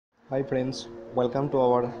Hi friends, welcome to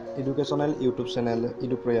our educational YouTube channel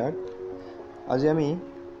EDU PRAYAG. আজি আমি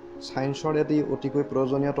সায়েন্সৰ এটি অতিকৈ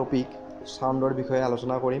প্ৰয়োজনীয় টপিক সাউণ্ডৰ বিষয়ে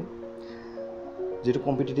আলোচনা কৰিম, যেটো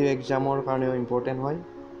কম্পিটিটিভ এক্সামৰ কাৰণেও ইম্পৰ্টেন্ট হয়।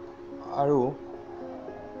 আৰু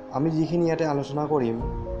আমি যিখিনি ইয়াতে আলোচনা কৰিম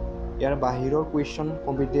ইয়াৰ বাহিৰৰ কুৱেশ্যন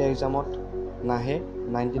কম্পিটিটিভ এক্সামত নাহে,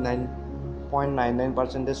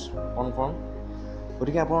 99.99% কনফাৰ্ম।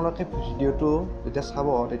 গতিকে আপোনালোকে ভিডিঅ'টো যেতিয়া চাব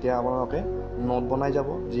তেতিয়া আপোনালোকে নোট বনাই যাব।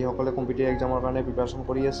 যিসকলে কম্পিটিটিভ এক্সামৰ কাৰণে প্ৰিপাৰেশ্যন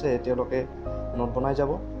কৰি আছে তেওঁলোকে নোট বনাই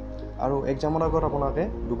যাব আৰু এক্সামৰ আগত আপোনালোকে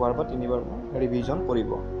দুবাৰ বা তিনিবাৰ ৰিভিজন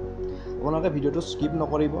কৰিব। আপোনালোকে ভিডিঅ'টো স্কিপ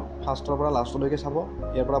নকৰিব, ফাৰ্ষ্টৰ পৰা লাষ্টলৈকে চাব,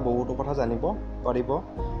 ইয়াৰ পৰা বহুতো কথা জানিব পাৰিব।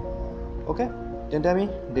 অ'কে, তেন্তে আমি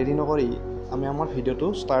দেৰি নকৰি আমি আমাৰ ভিডিঅ'টো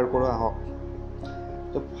ষ্টাৰ্ট কৰোঁ আহক।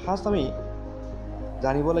 তো ফাৰ্ষ্ট আমি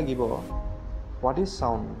জানিব লাগিব হোৱাট ইজ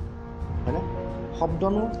চাউণ্ড, হয়নে?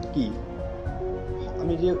 শব্দনো কি?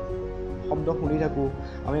 আমি যে শব্দ শুনি থাকোঁ,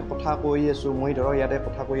 আমি কথা কৈ আছোঁ, মই ধৰক ইয়াতে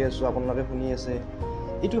কথা কৈ আছোঁ, আপোনালোকে শুনি আছে।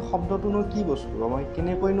 এইটো শব্দটোনো কি বস্তু, মই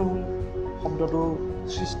কেনেকৈনো শব্দটো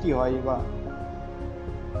সৃষ্টি হয় বা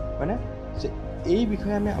হয়নে, যে এই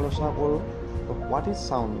বিষয়ে আমি আলোচনা কৰোঁ। হোৱাট ইজ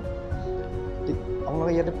চাউণ্ড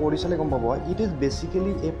আপোনালোকে ইয়াতে পঢ়ি চালে গম পাব। It is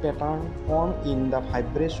basically A pattern form in the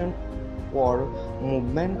vibration or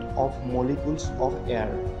movement of molecules of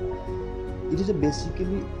air. It is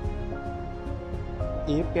basically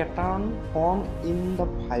a pattern formed in the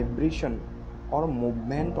vibration or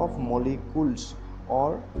movement of molecules or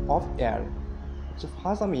of air. So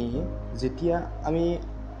first আমি যেতিয়া আমি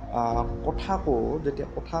কথা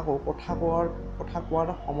কোৱাৰ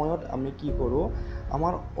সময়ত আমি কি কৰোঁ,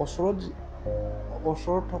 আমাৰ ওচৰত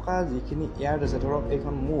থকা যিখিনি এয়াৰ আছে, ধৰক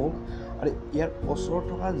এইখন মুখ আৰু ইয়াৰ ওচৰত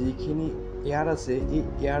থকা যিখিনি এয়াৰ আছে, এই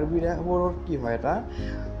এয়াৰবিলাকৰ কি হয়, এটা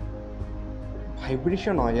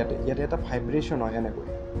ভাইব্ৰেশ্যন হয়। ইয়াতে এটা ভাইব্ৰেশ্যন হয় এনেকৈ।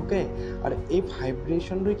 অ'কে, আৰু এই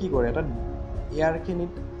ভাইব্ৰেশ্যনটোৱে কি কৰে, এটা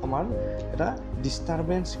এয়াৰখিনিত আমাৰ এটা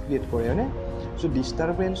ডিষ্টাৰবেঞ্চ ক্ৰিয়েট কৰে, হয়নে? চ'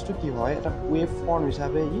 ডিষ্টাৰবেঞ্চটো কি হয়, এটা ৱেভ ফৰ্ম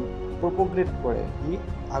হিচাপে ই প্ৰপগ্ৰেট কৰে, ই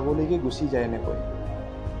আগলৈকে গুচি যায় এনেকৈ।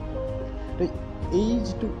 তো এই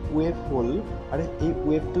যিটো ৱেভ হ'ল আৰু এই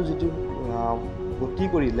ৱেভটো যিটো গতি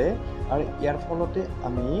কৰিলে আৰু ইয়াৰ ফলতে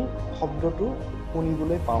আমি শব্দটো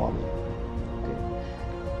শুনিবলৈ পাওঁ আমি।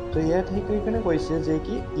 তো ইয়াত সেইকাৰণে কৈছে যে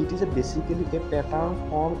কি it is a basically A pattern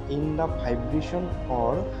form in the vibration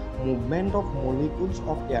or movement of molecules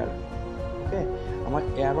of air. Okay, আমাৰ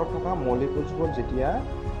এয়াৰত থকা মলিকুলছবোৰ যেতিয়া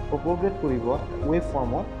প্ৰপগ্ৰেট কৰিব ৱেভ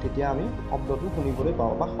ফৰ্মত, তেতিয়া আমি শব্দটো শুনিবলৈ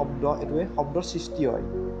পাওঁ বা এইটোৱে শব্দৰ সৃষ্টি হয়,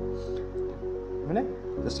 হয়নে?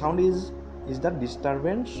 The sound is the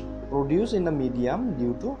disturbance produce in the medium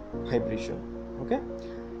due to vibration. Okay,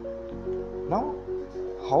 নাও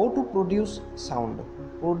হাউ টু প্ৰডিউচ চাউণ্ড।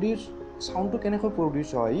 চাউণ্ডটো কেনেকৈ প্ৰডিউচ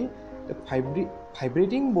হয়?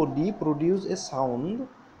 ভাইব্ৰেটিং বডি প্ৰডিউচ এ চাউণ্ড,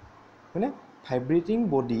 হয়নে? ভাইব্ৰেটিং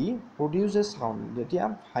বডি প্ৰডিউচ এ চাউণ্ড। যেতিয়া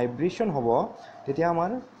ভাইব্ৰেশ্যন হ'ব তেতিয়া আমাৰ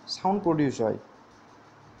চাউণ্ড প্ৰডিউচ হয়।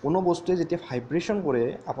 কোনো বস্তুৱে যেতিয়া ভাইব্ৰেশ্যন কৰে,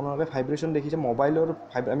 আপোনালোকে ভাইব্ৰেশ্যন দেখিছে মোবাইলৰ,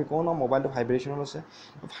 আমি কওঁ ন মোবাইলটো ভাইব্ৰেশ্যনত আছে।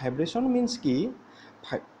 ভাইব্ৰেশ্যন মিনছ কি?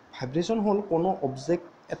 ভাইব্ৰেশ্যন হ'ল কোনো অবজেক্ট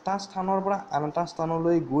এটা স্থানৰ পৰা আন এটা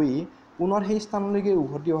স্থানলৈ গৈ পুনৰ সেই স্থানলৈকে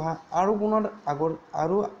উভতি অহা আৰু পুনৰ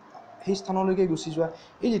আৰু সেই স্থানলৈকে গুচি যোৱা।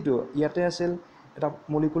 এই যিটো ইয়াতে আছিল এটা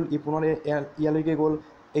মলিকুল, ই পুনৰ ইয়ালৈকে গ'ল,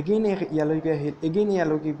 এগেইন ইয়ালৈকে আহিল, এগেইন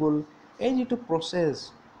ইয়ালৈকে গ'ল। এই যিটো প্ৰচেছ,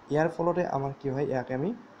 ইয়াৰ ফলতে আমাৰ কি হয়, ইয়াকে আমি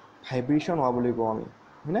ভাইব্ৰেশ্যন হোৱা বুলি কওঁ আমি,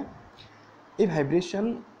 হয়নে? এই ভাইব্ৰেশ্যন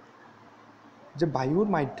যে বায়ুৰ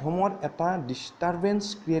মাধ্যমত এটা ডিষ্টাৰবেঞ্চ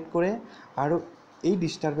ক্ৰিয়েট কৰে আৰু এই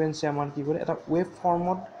ডিষ্টাৰবেঞ্চে আমাৰ কি কৰে, এটা ৱেভ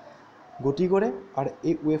ফৰ্মত গতি কৰে আৰু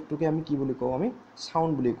এই ৱেভটোকে আমি কি বুলি কওঁ, আমি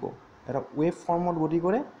চাউণ্ড বুলি কওঁ। এটা ৱেভ ফৰ্মত গতি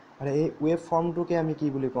কৰে আৰু এই ৱেভ ফৰ্মটোকে আমি কি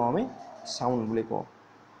বুলি কওঁ, আমি চাউণ্ড বুলি কওঁ।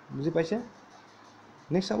 বুজি পাইছে?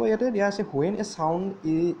 নেক্সট চাব, ইয়াতে দিয়া আছে when a sound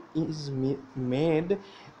is made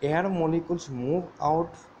air molecules move out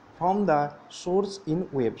from the source in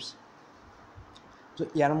waves. So'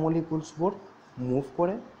 air মলিকুলছবোৰ move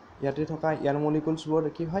কৰে। ইয়াতে থকা এয়াৰ মলিকুলছবোৰ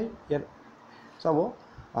কি হয়, ইয়াত চাব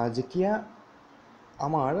যেতিয়া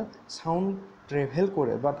আমাৰ চাউণ্ড ট্ৰেভেল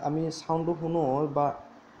কৰে বাট আমি চাউণ্ডটো শুনো, বা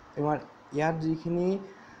আমাৰ ইয়াত যিখিনি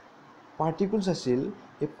পাৰ্টিকুলছ আছিল,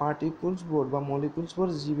 এই পাৰ্টিকুলছবোৰ বা মলিকুলছবোৰ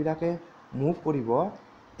যিবিলাকে মুভ কৰিব,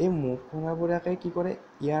 এই মুভ কৰাবোৰাকে কি কৰে,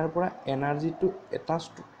 ইয়াৰ পৰা এনাৰ্জিটো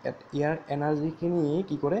ইয়াৰ এনাৰ্জিখিনি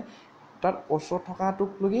কি কৰে, তাৰ ওচৰত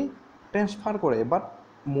থকাটোকলৈকে ট্ৰেন্সফাৰ কৰে। বাট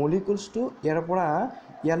মলিকুলছটো ইয়াৰ পৰা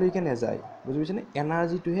ইয়ালৈকে নাযায়, বুজি পাইছেনে?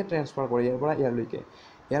 এনাৰ্জিটোহে ট্ৰেন্সফাৰ কৰে ইয়াৰ পৰা ইয়ালৈকে।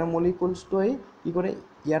 ইয়াৰ মলিকুলছটোৱে কি কৰে,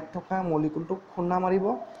 ইয়াত থকা মলিকুলটোক খুন্দা মাৰিব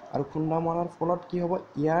আৰু খুন্দা মৰাৰ ফলত কি হ'ব,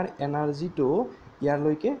 ইয়াৰ এনাৰ্জিটো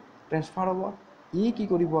ইয়ালৈকে ট্ৰেন্সফাৰ হ'ব। ই কি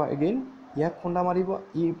কৰিব, এগেইন ইয়াক খুন্দা মাৰিব,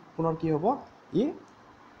 ই পুনৰ কি হ'ব, ই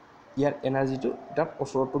ইয়াৰ এনাৰ্জিটো তাত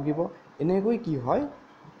ওচৰত থাকিব এনেকৈ কি হয়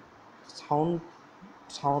সাউন্ড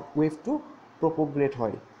ওয়েভটো প্ৰপগেট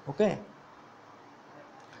হয় ওকে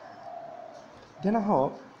দেন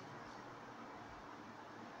আহক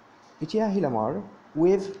এতিয়া আহিল আমাৰ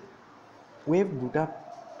ওয়েভ দুটা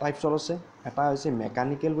টাইপছৰ আছে এটা হৈছে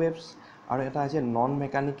মেকানিক্যাল ওয়েভছ আৰু এটা হৈছে নন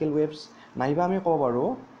মেকানিক্যাল ওয়েভছ নাইবা আমি ক'ব পাৰোঁ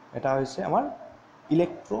এটা হৈছে আমাৰ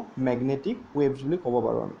ইলেক্ট্ৰমেগনেটিক ওয়েভছ বুলি ক'ব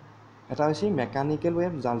পাৰোঁ আমি এটা হৈছে মেকানিক্যাল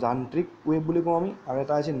ওয়েভ যান্ত্ৰিক ওয়েভ বুলি কওঁ আমি আৰু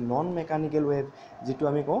এটা হৈছে নন মেকানিক্যাল ওয়েভ যেটো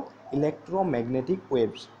আমি কওঁ ইলেক্ট্ৰমেগনেটিক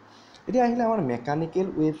ওয়েভছ এতিয়া আহিলে আমাৰ মেকানিক্যাল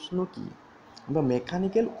ওয়েভছনো কি বা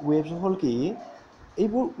মেকানিক্যাল ওয়েভছ হ'ল কি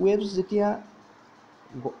এইবোৰ ওয়েভছ যেতিয়া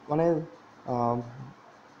মানে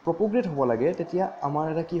প্ৰপগেট হ'ব লাগে তেতিয়া আমাৰ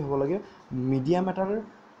এটা কি হ'ব লাগে মিডিয়াম এটাৰ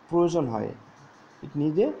প্ৰয়োজন হয় it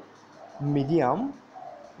need a medium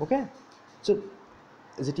okay so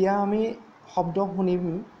যেতিয়া আমি শব্দ শুনিম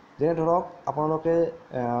যেনে ধৰক আপোনালোকে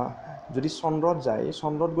যদি চন্দ্ৰত যায়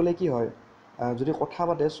চন্দ্ৰত গ'লে কি হয় যদি কথা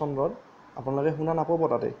পাতে চন্দ্ৰত আপোনালোকে শুনা নাপাব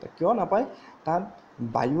তাতে কিয় নাপায় তাত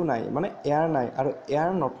বায়ু নাই মানে এয়াৰ নাই আৰু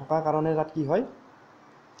এয়াৰ নথকা কাৰণে তাত কি হয়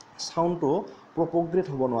সাউন্ডটো প্ৰপগেট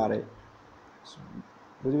হ'ব নোৱাৰে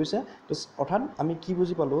বুজি পাইছে তো অৰ্থাৎ আমি কি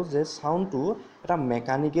বুজি পালোঁ যে সাউন্ডটো এটা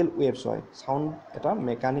মেকানিক্যাল ওয়েভছ হয় সাউন্ড এটা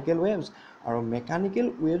মেকানিক্যাল ওয়েভছ আৰু মেকানিক্যাল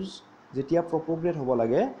ওয়েভছ যেতিয়া প্ৰপগেট হ'ব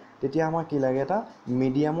লাগে তেতিয়া আমাক কি লাগে এটা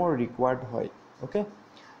মিডিয়ামৰ ৰিকোয়াৰ্ড হয় ওকে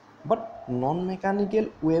বাট নন মেকানিক্যাল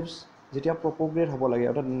ওয়েভছ যেতিয়া প্ৰপগেট হ'ব লাগে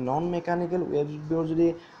অৰ্থাৎ নন মেকানিক্যাল ওয়েভছবোৰ যদি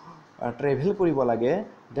ট্ৰেভেল কৰিব লাগে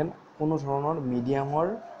দেন কোনো ধৰণৰ মিডিয়ামৰ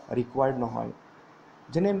ৰিকোয়াৰ্ড নহয়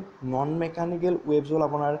যেনে নন মেকানিক্যাল ওয়েভছ হ'ল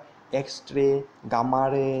আপোনাৰ এক্স-ৰে গামা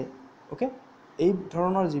ৰে ওকে এই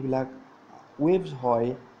ধৰণৰ যিবিলাক ওয়েভছ হয়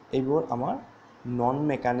এইবোৰ আমাৰ নন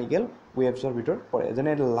মেকানিক্যাল ওয়েভছৰ ভিতৰত পৰে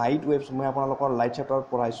যেনে লাইট ওয়েভছ মই আপোনালোকৰ লাইট চেপ্টাৰত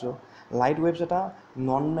পঢ়াইছোঁ লাইট ওয়েভছ এটা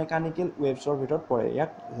নন মেকানিক্যাল ওয়েভছৰ ভিতৰত পৰে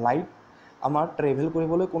ইয়াক লাইট আমাৰ ট্ৰেভেল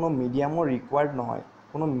কৰিবলৈ কোনো মিডিয়ামৰ ৰিকোয়াৰ্ড নহয়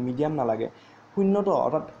কোনো মিডিয়াম নালাগে শূন্যটো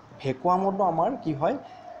অৰ্থাৎ ভেকুৱামতো আমাৰ কি হয়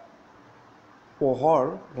পোহৰ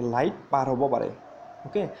লাইট পাৰ হ'ব পাৰে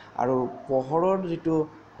ওকে আৰু পোহৰৰ যিটো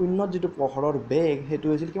শূন্যত যিটো পোহৰৰ বেগ সেইটো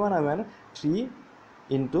হৈছিল কিমান আমাৰ 3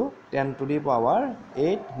 × 10⁸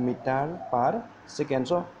 মিটাৰ পাৰ ছেকেণ্ড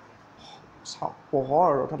সো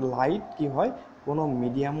পোহৰ অৰ্থাৎ লাইট কি হয় কোনো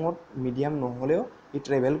মিডিয়াম নহ'লেও ই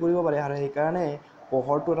ট্ৰেভেল কৰিব পাৰে আৰু সেইকাৰণে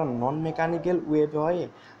পোহৰটো এটা নন মেকানিক্যাল ওয়েভ হয়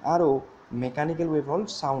আৰু মেকানিক্যাল ওয়েভ হ'ল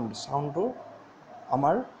সাউন্ডটো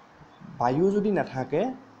আমাৰ বায়ু যদি নাথাকে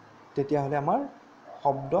তেতিয়াহ'লে আমাৰ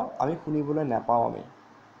শব্দ আমি শুনিবলৈ নাপাওঁ আমি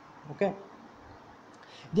ওকে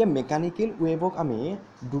এতিয়া মেকানিক্যাল ওয়েভক আমি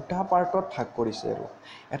দুটা পাৰ্টত ভাগ কৰিছে আৰু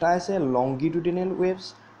এটা আছে লংগিটুডিনেল ওয়েভছ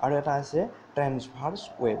আৰু এটা আছে ট্ৰান্সভাৰ্স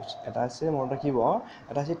ওয়েভছ এটা আছে মনত ৰাখিব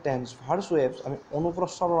এটা আছে ট্ৰান্সভাৰ্স ওয়েভছ আমি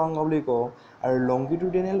অনুপ্ৰস্থ তৰংগ বুলি কওঁ আৰু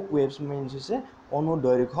লংগিটুডিনেল ওয়েভছ মিন্স হৈছে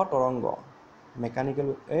অনুদৈৰ্ঘ্য তৰংগ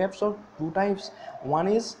mechanical waves of two types one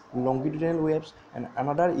is longitudinal waves and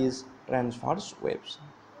another is transverse waves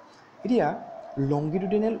এতিয়া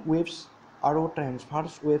longitudinal waves আৰু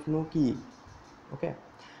transverse wave নো কি ওকে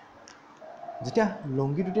যেতিয়া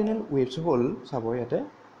longitudinal waves হ'ল চাব ইয়াতে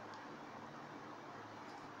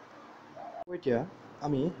এতিয়া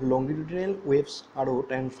আমি longitudinal waves আৰু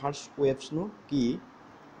transverse waves নো কি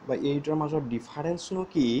বা এই দুটাৰ মাজৰ ডিফাৰেন্স নো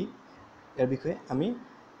কি ইয়াৰ বিষয়ে আমি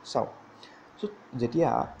চাও সো যেতিয়া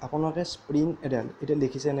আপোনালোকে স্প্ৰিং এডাল এটা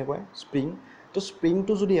লিখিছে এনেকৈ স্প্ৰিং তো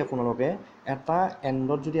স্প্ৰিংটো যদি আপোনালোকে এটা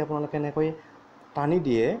এণ্ডত যদি আপোনালোকে এনেকৈ টানি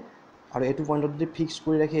দিয়ে আৰু এইটো পইণ্টত যদি ফিক্স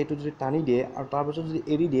কৰি ৰাখি এইটো যদি টানি দিয়ে আৰু তাৰ পিছত যদি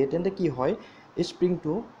এৰি দিয়ে তেন্তে কি হয় এই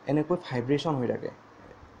স্প্ৰিংটো এনেকৈ ভাইব্ৰেচন হৈ থাকে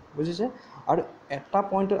বুজিছে আৰু এটা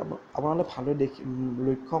পইণ্টত আপোনালোকে ভালদৰে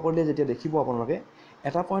লক্ষ্য কৰিলে যেতিয়া দেখিব আপোনালোকে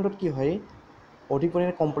এটা পইণ্টত কি হয় অধিক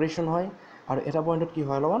পৰিমাণে কম্প্ৰেছন হয় আৰু এটা পইণ্টত কি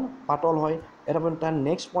হয় অলপমান পাতল হয় এটা পইণ্ট তাৰ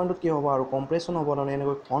নেক্সট পইণ্টত কি হ'ব আৰু কম্প্ৰেছন হ'ব তাৰমানে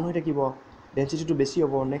এনেকৈ ঘন হৈ থাকিব ডেন্সিটিটো বেছি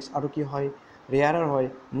হ'ব নেক্সট আৰু কি হয় ৰেয়াৰাৰ হয়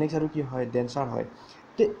নেক্সট আৰু কি হয় ডেন্সাৰ হয়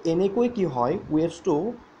তো এনেকৈ কি হয় ৱেভছটো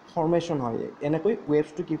ফৰ্মেশ্যন হয় এনেকৈ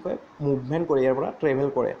ৱেভছটো কি হয় মুভমেণ্ট কৰে ইয়াৰ পৰা ট্ৰেভেল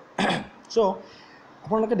কৰে চ'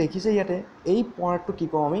 আপোনালোকে দেখিছে ইয়াতে এই পাৰ্টটো কি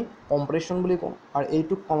কওঁ আমি কম্প্ৰেছন বুলি কওঁ আৰু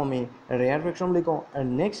এইটোক কম আমি ৰেয়াৰফেকশ্যন বুলি কওঁ আৰু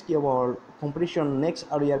নেক্সট কি হ'ব কম্প্ৰেছন নেক্সট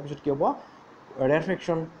আৰু ইয়াৰ পিছত কি হ'ব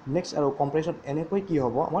ৰেয়াৰফেকশ্যন নেক্সট আৰু কম্প্ৰেছন এনেকৈ কি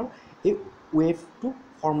হ'ব আমাৰ এই ৱেভটো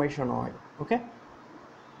ফৰ্মেশ্যন হয় ওকে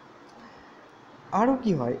আৰু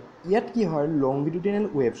কি হয় ইয়াত কি হয় লংগিটুডিনেল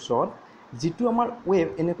ৱেভছত যিটো আমাৰ ৱেভ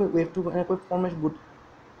এনেকৈ ৱেভটো এনেকৈ ফৰ্মেশ্যন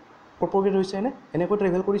প্ৰপগেট হৈছে নে এনেকৈ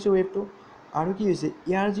ট্ৰেভেল কৰিছে ৱেভটো আৰু কি হৈছে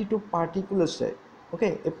ইয়াৰ যিটো পাৰ্টিকুল আছে ওকে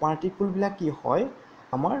এই পাৰ্টিকুলবিলাক কি হয়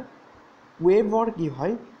আমাৰ ৱেভৰ কি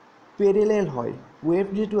হয় পেৰেলেল হয় ৱেভ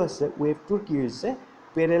যিটো আছে ৱেভটোৰ কি হৈছে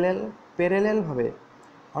পেৰেলেলভাৱে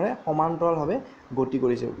মানে সমান্তৰালভাৱে গতি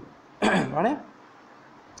কৰিছে মানে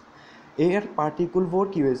ইয়াৰ পাৰ্টিকুলবোৰ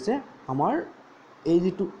কি হৈছে আমাৰ এই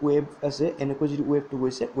যিটো ৱেভ আছে এনেকৈ যিটো ৱেভটো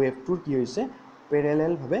গৈছে ৱেভটোৰ কি হৈছে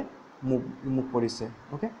পেৰেলেলভাৱে মুভ কৰিছে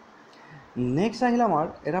ওকে নেক্সট আহিলে আমাৰ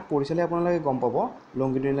এটা পৰিচালে আপোনালোকে গম পাব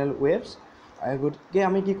লংগিটুডিনেল ৱেভছ গতিকে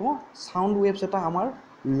আমি কি কওঁ সাউণ্ড ৱেভছ এটা আমাৰ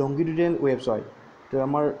লংগিটুডিনেল ৱেভছ হয় তো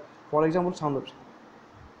আমাৰ ফৰ এক্সাম্পল সাউণ্ড ৱেভছ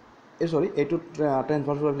সৰি এইটো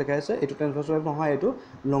ট্ৰেন্সভাৰ্স ৱেভ লিখা আছে এইটো ট্ৰেন্সভাৰ্স ৱেভ নহয় এইটো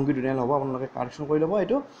লংগিটুডিনেল হ'ব আপোনালোকে কাৰেকশ্যন কৰি ল'ব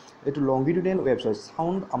এইটো লংগিটুডিনেল ৱেভছ হয়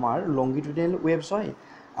সাউণ্ড আমাৰ লংগিটুডিনেল ৱেভছ হয়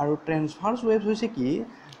আৰু ট্ৰেন্সভাৰ্স ৱেভছ হৈছে কি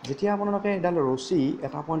যেতিয়া আপোনালোকে এডাল ৰছী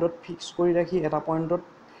এটা পইণ্টত ফিক্স কৰি ৰাখি এটা পইণ্টত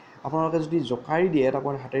আপোনালোকে যদি জোকাৰি দিয়ে এটা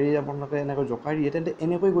পইণ্ট হাতেৰে আপোনালোকে এনেকৈ জোকাৰি দিয়ে তেন্তে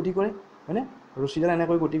এনেকৈ গতি কৰে হয়নে ৰছীডাল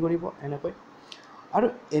এনেকৈ গতি কৰিব এনেকৈ আৰু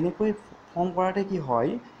এনেকৈ ফৰ্ম কৰাতে কি হয়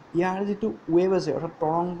ইয়াৰ যিটো ৱেভ আছে অৰ্থাৎ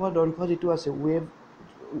তৰংগ দৈৰ্ঘ্য যিটো আছে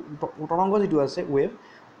তৰংগ যিটো আছে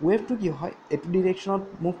ৱেভটো কি হয় এইটো ডিৰেকশ্যনত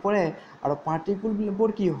মুভ কৰে আৰু পাৰ্টিকুলবোৰ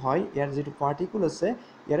কি হয় ইয়াৰ যিটো পাৰ্টিকুল আছে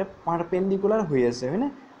ইয়াৰে পাৰপেণ্ডিকুলাৰ হৈ আছে হয়নে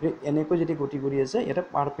এনেকৈ যদি গতি কৰি আছে ইয়াতে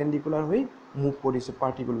পাৰপেণ্ডিকুলাৰ হৈ মুভ কৰিছে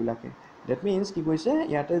পাৰ্টিকুলবিলাকে ডেট মিনছ কি কৈছে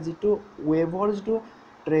ইয়াতে যিটো ৱেভৰ যিটো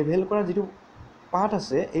ট্ৰেভেল কৰা যিটো পাথ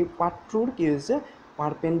আছে এই পাথটোৰ কি হৈছে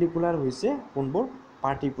পাৰপেণ্ডিকুলাৰ হৈছে কোনবোৰ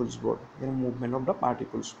পাৰ্টিকুলছবোৰ ইয়াৰ মুভমেণ্ট অফ দ্য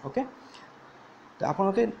পাৰ্টিকুলছ অ'কে তো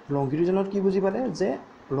আপোনালোকে লংগিটুডিনেলত কি বুজি পালে যে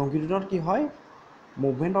লংগিটুডিনেলত কি হয়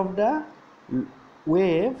movement of the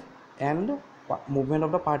wave and movement of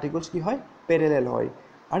the পাৰ্টিকুলছ কি হয় পেৰেলেল হয়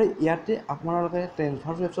আৰু ইয়াতে আপোনালোকে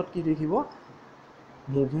ট্ৰেন্সভাৰ্স ৱেভছত কি দেখিব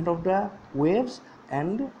movement of the waves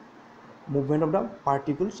and movement of the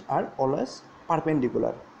পাৰ্টিকুলছ R always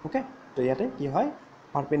perpendicular okay তো ইয়াতে কি হয়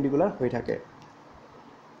পাৰপেণ্ডিকুলাৰ হৈ থাকে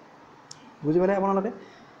বুজি পালে আপোনালোকে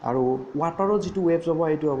আৰু ৱাটাৰৰ যিটো ৱেভছ হ'ব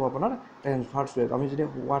এইটো হ'ব আপোনাৰ ট্ৰেন্সভাৰ্স ৱেভ আমি যদি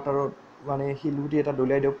ৱাটাৰত মানে শিলগুটি এটা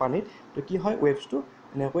দলিয়াই দিওঁ পানীত তো কি হয় ৱেভছটো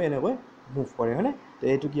এনেকৈ মুভ কৰে হয়নে তো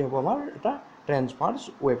এইটো কি হ'ব আমাৰ এটা ট্ৰেন্সভাৰ্স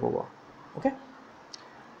ৱেভ হ'ব অ'কে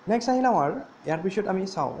নেক্সট আহিলে আমাৰ ইয়াৰ পিছত আমি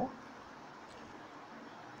চাওঁ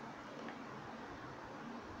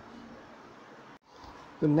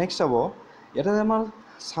তো নেক্সট হ'ব ইয়াতে আমাৰ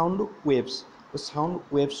sound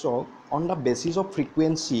ৱেভছক on the basis of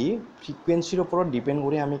ফ্ৰিকুৱেঞ্চিৰ ওপৰত ডিপেণ্ড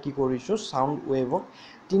কৰি আমি কি কৰিছোঁ সাউণ্ড ৱেভক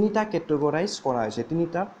তিনিটা কেটেগৰাইজ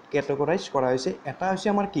কৰা হৈছে এটা হৈছে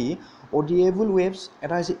আমাৰ কি অডিয়েবল ৱেভছ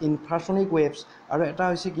এটা হৈছে ইনফ্ৰাছনিক ৱেভছ আৰু এটা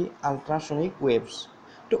হৈছে কি আল্ট্ৰাছনিক ৱেভছ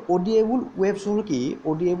তো অডিয়েবল ৱেভছ হ'ল কি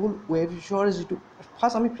অডিয়েবল ৱেভছৰ যিটো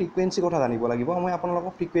ফাৰ্ষ্ট আমি ফ্ৰিকুৱেঞ্চিৰ কথা জানিব লাগিব মই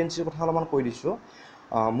আপোনালোকক ফ্ৰিকুৱেঞ্চিৰ কথা অলপমান কৈ দিছোঁ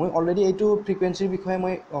মই অলৰেডি এইটো ফ্ৰিকুৱেঞ্চিৰ বিষয়ে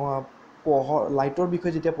মই লাইটৰ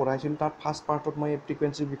বিষয়ে যেতিয়া পঢ়াইছিলোঁ তাত ফাৰ্ষ্ট পাৰ্টত মই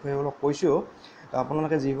ফ্ৰিকুৱেঞ্চিৰ বিষয়ে অলপ কৈছোঁ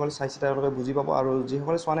আপোনালোকে যিসকলে চাইছে তেওঁলোকে বুজি পাব আৰু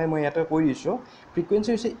যিসকলে চোৱা নাই মই ইয়াতে কৈ দিছোঁ ফ্ৰিকুৱেঞ্চি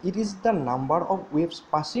হৈছে it is the number of waves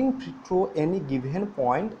passing through any given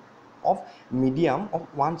point of medium of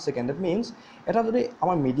 1 second that means এটা যদি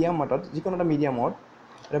আমাৰ মিডিয়ামত যিকোনো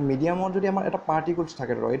এটা মিডিয়ামত যদি আমাৰ এটা পাৰ্টিকুলছ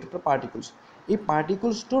থাকে ধৰক এইটো পাৰ্টিকুলছ এই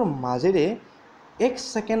পাৰ্টিকুলছটোৰ মাজেৰে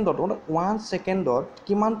 1 ছেকেণ্ডত 1 ছেকেণ্ডত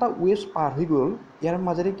কিমানটা ৱেভছ পাৰ হৈ গ'ল ইয়াৰ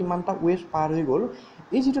মাজেৰে কিমানটা ৱেভছ পাৰ হৈ গ'ল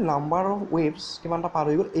এই যিটো নাম্বাৰ অফ ৱেভছ কিমানটা পাৰ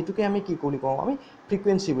হৈ গ'ল এইটোকে আমি কি বুলি কওঁ আমি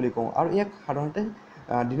ফ্ৰিকুৱেঞ্চি বুলি কওঁ আৰু ইয়াক সাধাৰণতে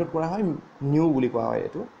ডিনোট কৰা হয় নিউ বুলি কোৱা হয়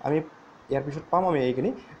এইটো আমি ইয়াৰ পিছত পাম আমি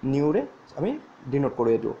এইখিনি নিউৰে আমি ডিনোট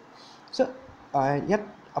কৰোঁ এইটো চ' ইয়াত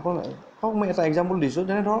আপোনাক মই এটা এক্সাম্পল দিছোঁ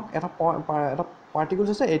যেনে ধৰক এটা পাৰ্টিকুলছ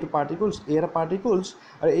আছে এইটো পাৰ্টিকুলছ এটা পাৰ্টিকুলছ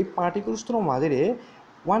আৰু এই পাৰ্টিকুলছটোৰ মাজেৰে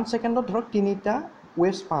 1 ছেকেণ্ডত ধৰক তিনিটা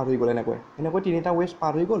ৱেভছ পাৰ হৈ গ'ল এনেকৈ তিনিটা ৱেভছ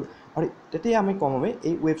পাৰ হৈ গ'ল আৰু তেতিয়া আমি ক'ম আমি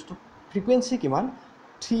এই ৱেভছটোৰ ফ্ৰিকুৱেঞ্চি কিমান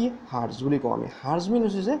 3 হাৰ্জ বুলি কওঁ আমি হাৰ্জ মিন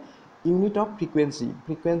হৈছে যে ইউনিট অফ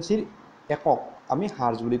ফ্ৰিকুৱেঞ্চিৰ একক আমি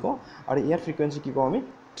হাৰ্জ বুলি কওঁ আৰু ইয়াৰ ফ্ৰিকুৱেঞ্চি কি কওঁ আমি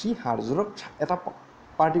 3 হাৰ্জ ধৰক এটা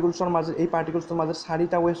পাৰ্টিকুলছৰ মাজত এই পাৰ্টিকুলছটোৰ মাজত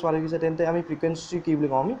 4টা ৱেভছ পাৰ হৈ গৈছে তেন্তে আমি ফ্ৰিকুৱেঞ্চি কি বুলি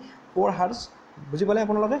কওঁ আমি 4 হাৰ্জ বুজি পালে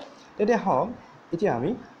আপোনালোকে তেতিয়া হওক এতিয়া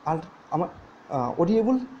আমি আমাৰ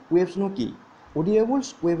অডিয়েবল ৱেভছনো কি অডিয়েবল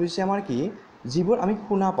ৱেভ হৈছে আমাৰ কি যিবোৰ আমি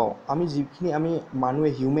শুনা পাওঁ আমি যিখিনি আমি মানুহে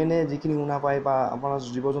হিউমেনে যিখিনি শুনা পায় বা আপোনাৰ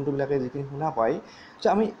জীৱ জন্তুবিলাকে যিখিনি শুনা পায় চ'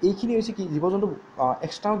 আমি এইখিনি হৈছে কি জীৱ জন্তু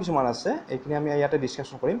এক্সট্ৰাও কিছুমান আছে এইখিনি আমি ইয়াতে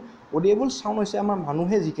ডিছকাশ্যন কৰিম অডিয়েবল চাউণ্ড হৈছে আমাৰ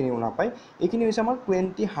মানুহে যিখিনি শুনা পায় এইখিনি হৈছে আমাৰ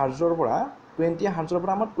 20 হাৰ্জৰ পৰা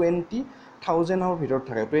আমাৰ 20,000ৰ ভিতৰত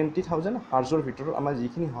থাকে 20,000 হাৰ্জৰ ভিতৰত আমাৰ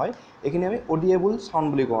যিখিনি হয় এইখিনি আমি অডিয়েবল চাউণ্ড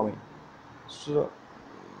বুলি কওঁ আমি চ'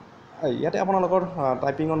 ইয়াতে আপোনালোকৰ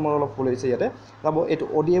টাইপিঙত মোৰ অলপ ভুল হৈছে ইয়াতে যাব এইটো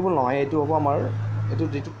অডিয়েবল নহয় এইটো হ'ব আমাৰ এইটো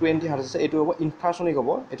যিটো 20 হাৰ্জ আছে এইটো হ'ব ইনফ্ৰাছনিক হ'ব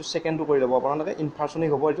এইটো ছেকেণ্ডটো কৰি ল'ব আপোনালোকে ইনফ্ৰাছনিক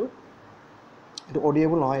হ'ব এইটো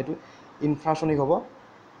অডিয়েবল নহয় এইটো ইনফ্ৰাছনিক হ'ব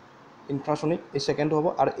ইনফ্ৰাছনিক এই ছেকেণ্ডটো হ'ব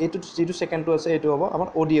আৰু এইটো যিটো ছেকেণ্ডটো আছে এইটো হ'ব আমাৰ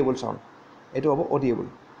অডিয়েবল চাউণ্ড এইটো হ'ব অডিয়েবল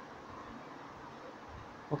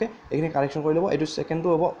ওকে এইখিনি কাৰেকশ্যন কৰি ল'ব এইটো সেকেন্ডটো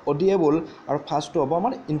হ'ব অডিয়েবল আৰু ফাৰ্ষ্টটো হ'ব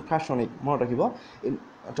আমাৰ ইনফ্ৰাসনিক মনত ৰাখিব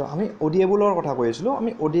তো আমি অডিয়েবলৰ কথা কৈ আছিলোঁ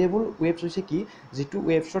আমি অডিয়েবল ৱেভছ হৈছে কি যিটো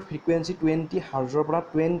ৱেভছৰ ফ্ৰিকুৱেঞ্চি 20 হাৰ্জৰ পৰা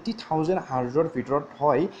 20,000 হাৰ্জৰ ভিতৰত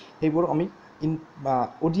হয় সেইবোৰ আমি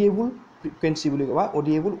অডিয়েবল ফ্ৰিকুৱেঞ্চি বুলি কওঁ বা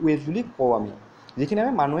অডিয়েবল ৱেভছ বুলি কওঁ আমি যিখিনি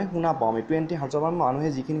আমি মানুহে শুনা পাওঁ আমি 20 হাৰ্জৰ পৰা মানুহে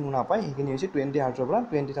যিখিনি শুনা পায় সেইখিনি হৈছে 20 হাৰ্জৰ পৰা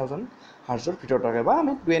 20,000 হাৰ্জৰ ভিতৰত থাকে বা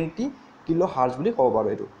আমি 20 কিলো হাৰ্জ বুলি ক'ব পাৰোঁ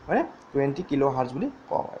এইটো হয়নে 20 কিলো হাৰ্জ বুলি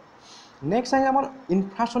কোৱা হয় নেক্সট আহিলে আমাৰ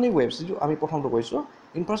ইনফ্ৰাসনিক ৱেভছ যিটো আমি প্ৰথমটো কৈছোঁ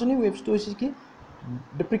ইনফ্ৰাসনিক ৱেভছটো হৈছে কি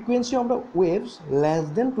the frequency of the waves less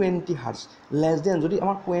than 20 hertz less than যদি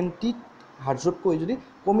আমাৰ 20 হাৰ্জতকৈ যদি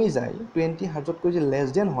কমি যায় 20 হাৰ্জতকৈ যদি লেছ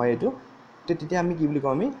দেন হয় এইটো তেতিয়া আমি কি বুলি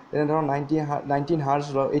কওঁ আমি তেনে ধৰক 19 হাৰ্জ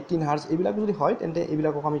 18 হাৰ্জ এইবিলাক যদি হয় তেন্তে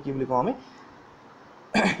এইবিলাকক আমি কি বুলি কওঁ আমি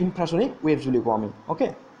ইনফ্ৰাসনিক ৱেভছ বুলি কওঁ আমি ওকে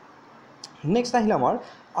নেক্সট আহিলে আমাৰ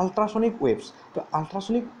আল্ট্ৰাসনিক ৱেভছ তো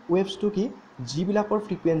আল্ট্ৰাসনিক ৱেভছটো কি যিবিলাকৰ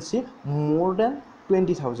ফ্ৰিকুৱেঞ্চি মোৰ দেন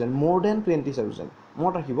 20,000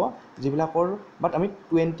 মনত ৰাখিব যিবিলাকৰ বাট আমি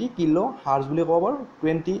 20 কিলো হাৰ্জ বুলি ক'ব পাৰোঁ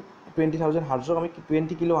 20,000 হাৰ্জক আমি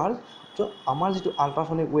 20 কিলো হাৰ্জ তো আমাৰ যিটো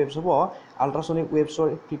আল্ট্ৰাসনিক ৱেভছ হ'ব আল্ট্ৰাসনিক ৱেভছৰ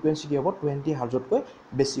ফ্ৰিকুৱেঞ্চি কি হ'ব 20 হাৰ্জতকৈ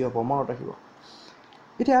বেছি হ'ব মনত ৰাখিব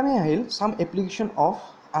এতিয়া আমি আহিল সাম এপ্লিকেশ্যন অফ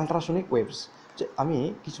আল্ট্ৰাসনিক ৱেভছ যে আমি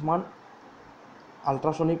কিছুমান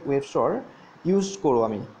আল্ট্ৰাসনিক ৱেভছৰ ইউজ কৰোঁ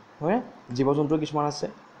আমি হয় জীৱ জন্তু কিছুমান আছে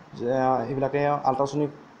এইবিলাকে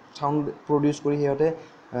আল্ট্ৰাসনিক সাউণ্ড প্ৰডিউচ কৰি সিহঁতে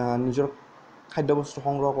নিজৰ খাদ্যবস্তু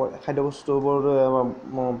সংগ্ৰহ কৰে খাদ্যবস্তুবোৰ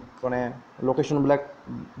মানে লোকেশ্যনবিলাক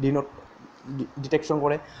দিনত ডিটেকশ্যন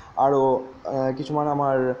কৰে আৰু কিছুমান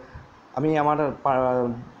আমাৰ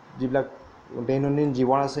যিবিলাক দৈনন্দিন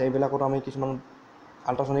জীৱন আছে এইবিলাকতো আমি কিছুমান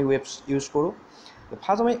আল্ট্ৰাসনিক ৱেভছ ইউজ কৰোঁ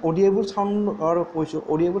ফাৰ্ষ্ট আমি অডিয়েবল চাউণ্ডৰ কৈছোঁ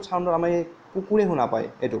অডিয়েবল চাউণ্ডৰ আমি কুকুৰে শুনা পায়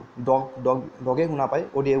এইটো ডগে শুনা পায়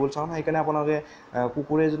অডিয়েবল চাউণ্ড সেইকাৰণে আপোনালোকে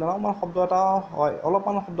কুকুৰে যদি আমাৰ শব্দ এটা হয়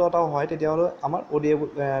অলপমান শব্দ এটাও হয় তেতিয়াহ'লে আমাৰ অডিয়েবল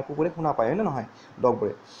কুকুৰে শুনা পায় হয়নে নহয়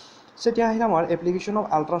ডগবোৰে তেতিয়া আহিলে আমাৰ এপ্লিকেশ্যন অফ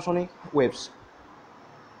আল্ট্ৰাসনিক ৱেভছ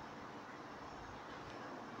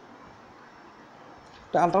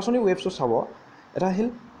তো আল্ট্ৰাসনিক ৱেভছটো চাব এটা আহিল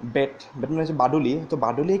বেট মানে হৈছে বাদুলি তো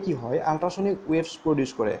বাদুলিয়ে কি হয় আল্ট্ৰাসনিক ৱেভছ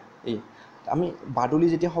প্ৰডিউচ কৰে এই আমি বাদুলি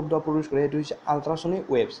যেতিয়া শব্দ প্ৰডিউচ কৰে সেইটো হৈছে আল্ট্ৰাসনিক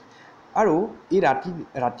ৱেভছ আৰু ই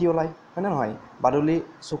ৰাতি ওলায় হয়নে নহয় বাদুলি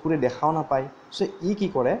চকুৰে দেখাও নাপায় চ' ই কি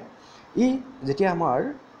কৰে ই যেতিয়া আমাৰ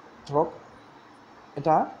ধৰক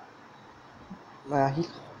এটা সি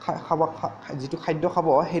যিটো খাদ্য খাব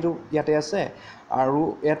সেইটো ইয়াতে আছে আৰু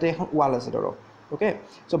ইয়াতে এখন ৱাল আছে ধৰক ওকে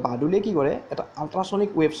চ' বাদুলিয়ে কি কৰে এটা আল্ট্ৰাসনিক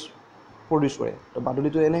ৱেভছ প্ৰডিউচ কৰে তো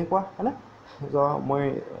বাদুলিটো এনেকুৱা হয়নে মই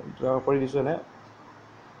কৰি দিছোঁ এনে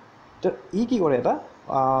তো ই কি কৰে এটা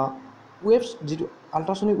ৱেভছ যিটো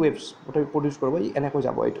আল্ট্ৰাসনিক ৱেভছ প্ৰডিউচ কৰিব ই এনেকৈ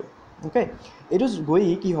যাব এইটো ওকে এইটো গৈ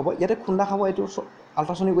কি হ'ব ইয়াতে খুন্দা খাব এইটো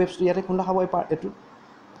আল্ট্ৰাসনিক ৱেভছটো ইয়াতে খুন্দা খাব এইটো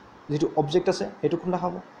যিটো অবজেক্ট আছে সেইটো খুন্দা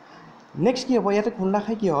খাব নেক্সট কি হ'ব ইয়াতে খুন্দা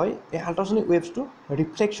খাই কি হয় এই আল্ট্ৰাসনিক ৱেভছটো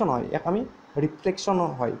ৰিফ্লেকশ্যন হয় ইয়াক আমি ৰিফ্লেকশ্যন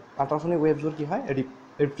হয় আল্ট্ৰাসনিক ৱেভছৰ কি হয়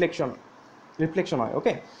ৰিফ্লেকশ্যন হয়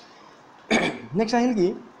ওকে নেক্সট আহিল কি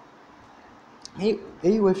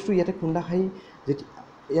এই ৱেভছটো ইয়াতে খুন্দা খাই যেতিয়া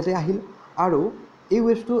ইয়াতে আহিল আৰু এই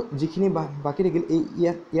ৱেভছটো যিখিনি বাকী থাকিল এই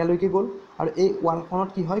ইয়ালৈকে গ'ল আৰু এই ৱালখনত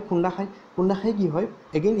কি হয় খুন্দা খাই কি হয়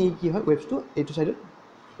এগেইন এই কি হয় ৱেভছটো এইটো ছাইডত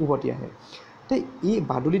উভতি আহে তো এই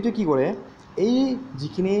বাদুলিটো কি কৰে এই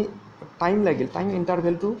যিখিনি টাইম লাগিল টাইম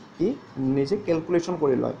ইণ্টাৰভেলটো ই নিজে কেলকুলেশ্যন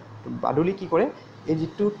কৰি লয় বাদুলি কি কৰে এই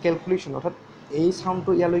যিটো কেলকুলেশ্যন অৰ্থাৎ এই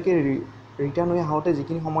চাউণ্ডটো ইয়ালৈকে ৰিটাৰ্ণ হৈ আহোঁতে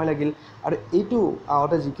যিখিনি সময় লাগিল আৰু এইটো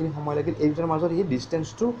আহোঁতে যিখিনি সময় লাগিল এই দুটাৰ মাজত সি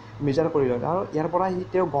ডিষ্টেঞ্চটো মেজাৰ কৰি লয় আৰু ইয়াৰ পৰা সি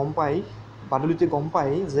তেওঁ গম পায় বাদুলিটোৱে গম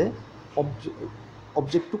পায় যে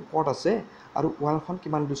অবজেক্টটো ক'ত আছে আৰু ৱালখন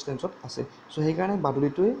কিমান ডিষ্টেঞ্চত আছে চ' সেইকাৰণে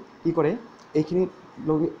বাদুলিটোৱে কি কৰে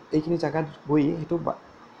এইখিনি জেগাত গৈ সেইটো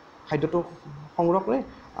খাদ্যটো সংগ্ৰহ কৰে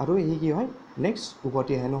আৰু সি কি হয় নেক্সট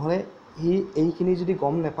উভতি আহে নহ'লে সি এইখিনি যদি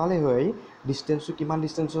গম নাপালে হয় ডিষ্টেঞ্চটো কিমান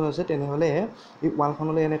ডিষ্টেঞ্চত আছে তেনেহ'লে এই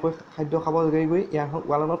ৱালখনলৈ এনেকৈ খাদ্য খাব গৈ ইয়াৰ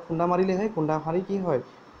ৱালত খুন্দা মাৰিলে হয় খুন্দা মাৰি কি হয়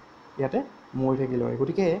ইয়াতে মৰি থাকিলে হয়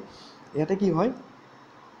গতিকে ইয়াতে কি হয়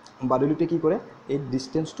বাদুলিটোৱে কি কৰে এই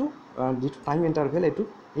ডিষ্টেঞ্চটো যিটো টাইম ইণ্টাৰভেল এইটো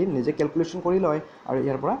সি নিজে কেলকুলেশ্যন কৰি লয় আৰু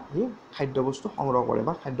ইয়াৰ পৰা সি খাদ্যবস্তু সংগ্ৰহ কৰে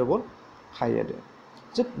বা খাদ্যবোৰ খাই দিয়ে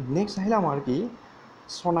যে নেক্সট আহিলে আমাৰ কি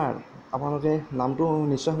সোনাৰ আপোনালোকে নামটো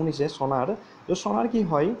নিশ্চয় শুনিছে সোনাৰ তো সোনাৰ কি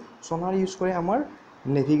হয় সোনাৰ ইউজ কৰে আমাৰ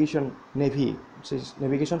নেভিগেশ্যন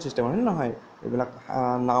ছিষ্টেম হয় নহয় এইবিলাক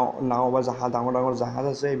নাও বা জাহাজ ডাঙৰ জাহাজ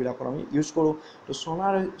আছে এইবিলাকৰ আমি ইউজ কৰোঁ তো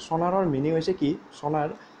সোনাৰৰ মিনিং হৈছে কি সোনাৰ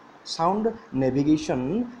সাউণ্ড নেভিগেশ্যন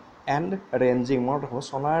এণ্ড ৰেঞ্জিং মনত ৰাখিব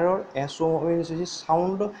সোনাৰৰ SO হৈছে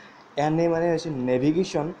সাউণ্ড এনে মানে হৈছে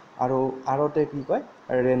নেভিগেশ্যন আৰু আৰতে কি কয়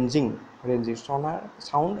ranging sonar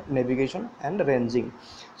sound navigation and ranging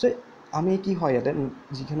so আমি কি হয় ইয়াতে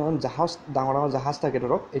যিখন জাহাজ ডাঙৰ ডাঙৰ জাহাজ থাকে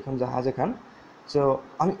ধৰক এইখন জাহাজ এখন so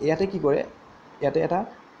আমি ইয়াতে কি কৰে ইয়াতে এটা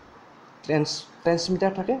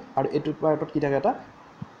ট্ৰান্সমিটাৰ থাকে আৰু এইটোৰ পাৰ্টত কি থাকে এটা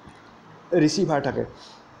ৰিসিভাৰ থাকে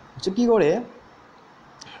so কি কৰে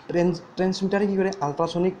ট্ৰান্সমিটাৰে কি কৰে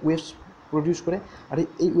আল্ট্ৰাসনিক ওয়েভস প্ৰডিউস কৰে আৰু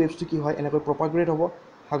এই ওয়েভসটো কি হয় এনেকৈ প্ৰপাগেট হ'ব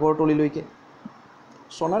সাগৰ তলিলৈকে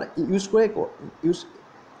sonar ইউজ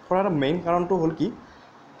কৰাৰ মেইন কাৰণটো হ'ল কি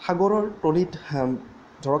সাগৰৰ তলিত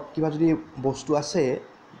ধৰক কিবা যদি বস্তু আছে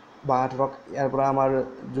বা ধৰক ইয়াৰ পৰা আমাৰ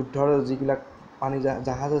যুদ্ধৰ যিবিলাক পানী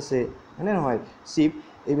জাহাজ আছে হয়নে নহয় শিপ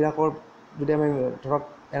এইবিলাকৰ যদি আমি ধৰক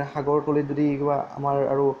সাগৰৰ তলিত যদি কিবা আমাৰ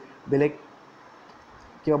আৰু বেলেগ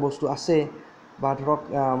কিবা বস্তু আছে বা ধৰক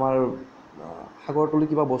আমাৰ সাগৰৰ তলিত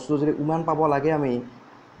কিবা বস্তু যদি উমান পাব লাগে আমি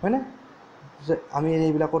হয়নে আমি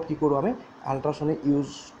এইবিলাকত কি কৰোঁ আমি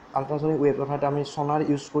আল্ট্ৰাসনিক ওয়েভ অৰ্থাৎ আমি sonar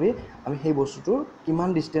ইউজ কৰি আমি সেই বস্তুটোৰ কিমান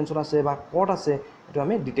ডিসটেন্সত আছে বা ক'ত আছে এটো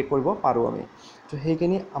আমি ডিটেক্ট কৰিব পাৰোঁ আমি তো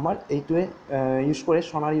সেইখিনি আমাৰ এইটোৱে ইউজ কৰে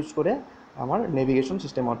sonar ইউজ কৰে আমাৰ নেভিগেশ্যন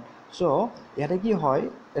সিস্টেমত সো ইয়াতে কি হয়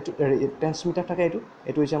এটো ট্ৰান্সমিটাৰ থাকে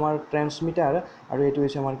এটো হৈছে আমাৰ ট্ৰান্সমিটাৰ আৰু এটো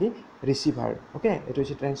হৈছে আমাৰ কি ৰিসিভাৰ ওকে এটো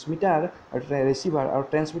হৈছে ট্ৰান্সমিটাৰ আৰু ৰিসিভাৰ আৰু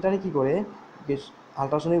ট্ৰান্সমিটাৰে কি কৰে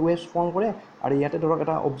আল্ট্ৰাসনিক ওয়েভস ফৰ্ম কৰে আৰু ইয়াতে ধৰক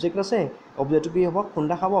এটা অবজেক্ট আছে অবজেক্টটো কি হ'ব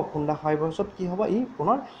খুন্দা খাই পাছত কি হ'ব ই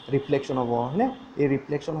পুনৰ ৰিফ্লেকশন হ'ব হয়নে এই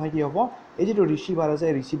ৰিফ্লেকশন হয় কি হ'ব এই যেটো ৰিসিভাৰ আছে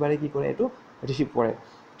ৰিসিভাৰে কি কৰে এটো ৰিসিভ কৰে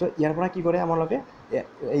তো ইয়াৰ পৰা কি কৰে আমালোকে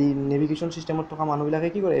এই নেভিগেশ্যন সিস্টেমত থকা মানুহবিলাকে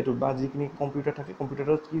কি কৰে এটো বা যিখিনি কম্পিউটাৰ থাকে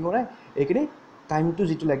কম্পিউটাৰত কি কৰে এইখিনি টাইমটো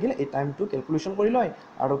যেটো লাগিল এই টাইমটো ক্যালকুলেশন কৰি লয়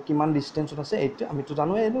আৰু কিমান ডিসটেন্সত আছে এইটো আমিতো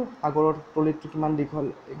জানোৱে এইটো সাগৰৰ তলিত কিমান দীঘল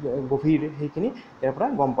গভীৰ সেইখিনি ইয়াৰ পৰা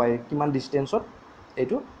গম পায় কিমান ডিসটেন্সত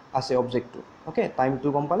এইটো আছে অবজেক্টটো ওকে টাইমটো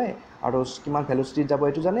গম পালে আৰু কিমান ভেলোচিটি যাব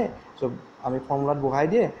এইটো জানে সো আমি ফৰ্মুলাত বহাই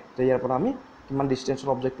দিয়ে তো ইয়াৰ পৰা আমি কিমান ডিসটেন্সৰ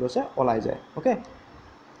অবজেক্টটো আছে ওলাই যায় ওকে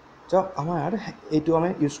তো আমাৰ এইটো আমি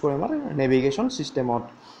ইউজ কৰিম আমাৰ নেভিগেশ্যন সিস্টেমত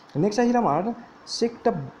নেক্সট আহিল আমাৰ চেক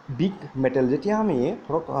দ্য বিগ মেটেল যেতিয়া আমি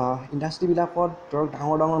ধৰক ইণ্ডাষ্ট্ৰিবিলাকত ধৰক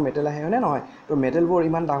ডাঙৰ মেটেল আহে হয়নে নহয় তো মেটেলবোৰ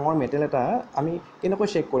ইমান ডাঙৰ মেটেল এটা আমি কেনেকৈ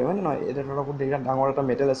চেক কৰিম হয়নে নহয় এটা ধৰক ডাঙৰ এটা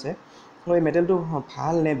মেটেল আছে এই মেটেলটো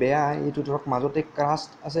ভাল নে বেয়া এইটো ধৰক মাজতে ক্ৰাষ্ট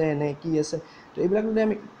আছে নে কি আছে তো এইবিলাক যদি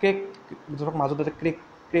আমি ক্ৰেক ধৰক মাজতে এটা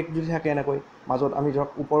ক্ৰেক যদি থাকে এনেকৈ মাজত আমি ধৰক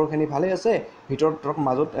ওপৰখিনি ভালে আছে ভিতৰত ধৰক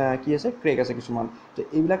মাজত কি আছে ক্ৰেক আছে কিছুমান তো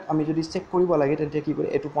এইবিলাক আমি যদি চেক কৰিব লাগে তেন্তে কি কৰে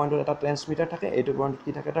এইটো পইণ্টত এটা ট্ৰান্সমিটাৰ থাকে এইটো পইণ্টত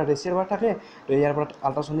কি থাকে এটা ৰিসিভাৰ থাকে তো ইয়াৰ পৰা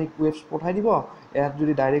আল্ট্ৰাসনিক ওয়েভস পঠাই দিব ইয়াত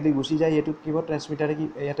যদি ডাইৰেক্টলি গুচি যায় এইটো কি হয় ট্ৰান্সমিটাৰে কি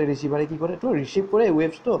ইয়াতে ৰিসিভাৰে কি কৰে তো ৰিসিভ কৰে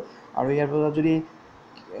ওয়েভসটো আৰু ইয়াৰ পৰা যদি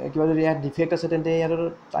কিবা যদি ইয়াত ডিফেক্ট আছে তেন্তে ইয়াৰ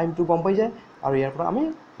টাইমটো গম পাই যায় আৰু ইয়াৰ পৰা আমি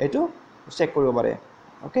এইটো চেক কৰিব পাৰে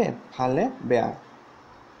ওকে ভাল নে বেয়া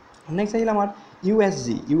নেক্সট আহিল আমাৰ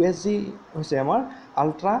ইউএসজি হৈছে আমাৰ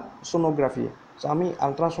আল্ট্ৰাসোনোগ্ৰাফি সো আমি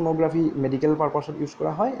আল্ট্ৰাসোনোগ্ৰাফি মেডিকেল পাৰপাছত ইউজ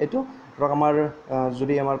কৰা হয় এইটো ধৰক আমাৰ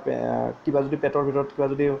যদি আমাৰ কিবা যদি পেটৰ ভিতৰত কিবা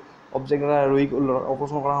যদি অবজেক্ট এটা ৰৈ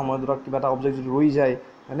অপাৰেশ্যন কৰাৰ সময়ত ধৰক কিবা এটা অবজেক্ট যদি ৰৈ যায়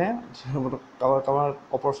হয়নে কাৰোবাৰ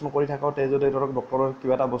অপাৰেশ্যন কৰি থাকোঁতে যদি ধৰক ডক্টৰৰ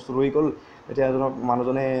কিবা এটা বস্তু ৰৈ গ'ল তেতিয়া ধৰক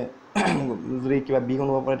মানুহজনে যদি কিবা বিষ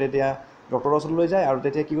অনুভৱ কৰে তেতিয়া ডক্টৰৰ ওচৰত লৈ যায় আৰু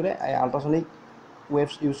তেতিয়া কি কৰে আল্ট্ৰাসনিক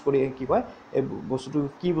ওয়েভস ইউজ কৰি কি কয় এই বস্তুটো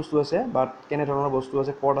কি বস্তু আছে বা কেনে ধৰণৰ বস্তু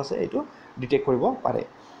আছে ক'ত আছে এইটো ডিটেক্ট কৰিব পাৰে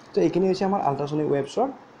তো এইখিনি হৈছে আমাৰ আল্ট্ৰাসনিক ওয়েভছৰ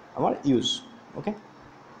আমাৰ ইউজ ওকে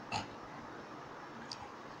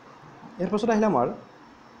ইয়াৰ পাছত আহিলে আমাৰ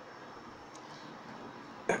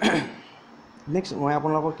নেক্সট মই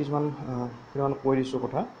আপোনালোকক কিছুমান কৈ দিছোঁ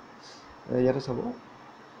কথা ইয়াতে চাব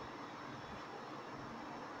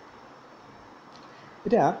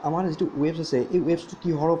এতিয়া আমাৰ যিটো ওয়েভছ আছে এই ওয়েভছটো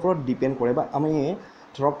কিহৰ ওপৰত ডিপেণ্ড কৰে বা আমি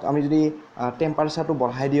ধৰক আমি যদি টেম্পাৰেচাৰটো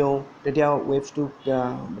বঢ়াই দিওঁ তেতিয়া ওয়েভছটো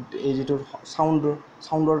এই যিটো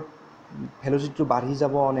সাউণ্ডৰ ভেলোচিটিটো বাঢ়ি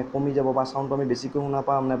যাব নে কমি যাব বা সাউণ্ডটো আমি বেছিকৈ শুনা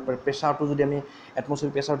পাম নে প্ৰেছাৰটো যদি আমি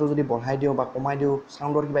এটমছফিয়াৰ প্ৰেছাৰটো যদি বঢ়াই দিওঁ বা কমাই দিওঁ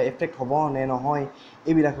সাউণ্ডৰ কিবা এফেক্ট হ'ব নে নহয়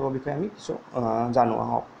এইবিলাকৰ বিষয়ে আমি কিছু জানো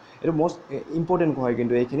আহক এইটো মোষ্ট ইম্পৰ্টেণ্ট হয়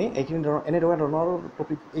কিন্তু এইখিনি এনেকুৱা ধৰণৰ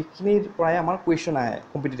টপিক এইখিনিৰ পৰাই আমাৰ কুৱেশ্যন আহে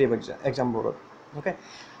কম্পিটিটিভ এক্সামবোৰত ওকে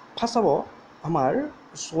ফাৰ্ষ্ট হ'ব আমাৰ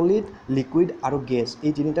সলিড লিকুইড আৰু গেছ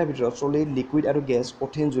এই তিনিটাৰ ভিতৰত সলিড লিকুইড আৰু গেছ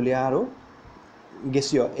কঠিন জুলীয়া আৰু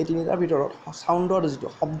গেছীয় এই তিনিটাৰ ভিতৰত সাউণ্ডৰ যিটো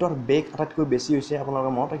শব্দৰ বেগ আটাইতকৈ বেছি হৈছে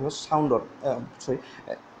আপোনালোকে মনত ৰাখিব সাউণ্ডৰ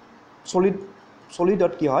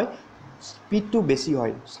সলিডত কি হয় স্পীডটো বেছি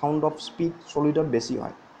হয় সাউণ্ড অফ স্পীড সলিডত বেছি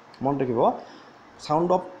হয় মনত ৰাখিব সাউণ্ড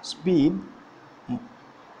অফ স্পীড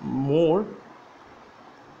মোৰ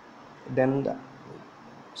then the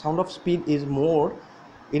sound of speed is more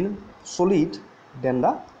in solid than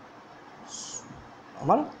the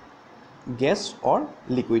gas or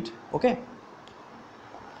liquid okay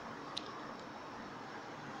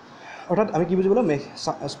অৰ্থাৎ আমি কি বুজিবলৈ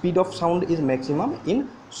speed of sound is maximum in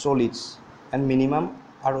solids and minimum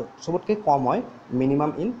আৰু সবতকৈ কম হয়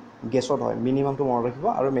মিনিমাম ইন গেছত হয় মিনিমামটো মনত ৰাখিব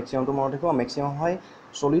আৰু ম্যাক্সিমামটো মনত ৰাখিব ম্যাক্সিমাম হয়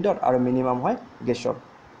সলিডত আৰু মিনিমাম হয় গেছত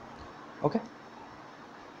ওকে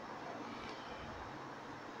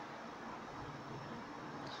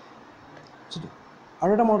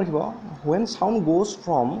আৰু এটা মনত ৰাখিব when sound goes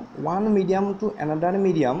from one medium to another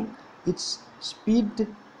medium its speed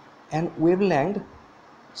and wavelength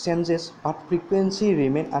changes but frequency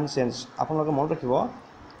remain unchanged আপোনালোকে মনত ৰাখিব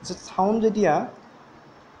যে সাউন্ড যেতিয়া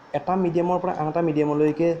এটা মিডিয়ামৰ পৰা আন এটা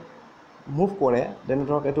মিডিয়ামলৈকে মুভ কৰে যেনে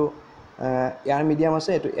ধৰক এইটো এয়াৰ মিডিয়াম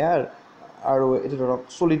আছে এইটো এয়াৰ আৰু এইটো ধৰক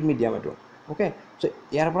সলিড মিডিয়াম এইটো ওকে সো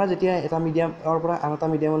ইয়াৰ পৰা যেতিয়া এটা মিডিয়ামৰ পৰা আন এটা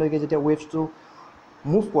মিডিয়ামলৈকে যেতিয়া ৱেভছটো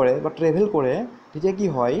মুভ কৰে বা ট্ৰেভেল কৰে তেতিয়া কি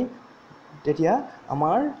হয় তেতিয়া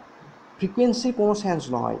আমাৰ ফ্ৰিকুৱেন্সিৰ কোনো চেঞ্জ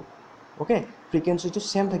নহয় ওকে ফ্ৰিকুৱেন্সিটো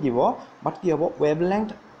সেম থাকিব বাট কি হ'ব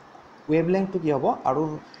ৱেভলেংথটো কি হ'ব আৰু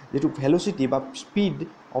যেটো ভেলোচিটি বা স্পীড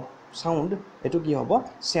অফ সাউন্ড এটো কি হ'ব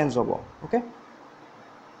চেঞ্জ হ'ব ওকে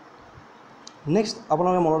নেক্সট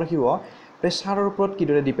আপোনালোকে মনত ৰাখিব প্ৰেছাৰৰ ওপৰত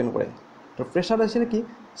কিদৰে ডিপেন্ড কৰে তো প্ৰেছাৰ আছে কি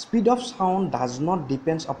speed of sound does not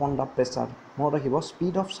ডিপেন্ডছ আপন দা প্ৰেছাৰ মনত ৰাখিব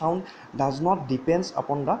speed of sound does not ডিপেন্ডছ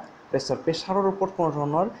আপন দা প্ৰেছাৰৰ ওপৰত কোনো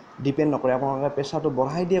ধৰণৰ ডিপেন্ড নকৰে আপোনালোকে প্ৰেছাৰটো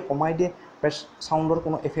বঢ়াই দিয়ে কমাই দিয়ে সাউন্ডৰ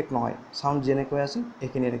কোনো এফেক্ট নহয় সাউন্ড যেনেকৈ আছে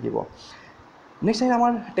এখিনি থাকিব নেক্সট আহিল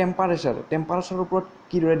আমাৰ টেম্পাৰেচাৰৰ ওপৰত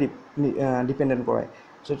কিদৰে ডিপেন্ডেন্ট কৰে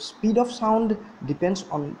so speed of sound ডিপেন্ডছ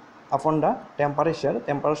on আপন দা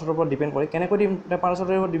টেম্পাৰেচাৰৰ ওপৰত ডিপেন্ড কৰে কেনেকৈ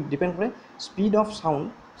টেম্পাৰেচাৰৰ ওপৰত ডিপেন্ড কৰে speed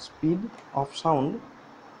of sound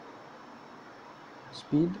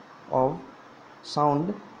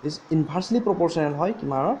is inversely proportional হয়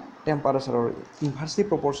কিমানৰ টেম্পাৰেচাৰৰ inversely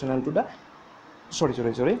proportional to the sorry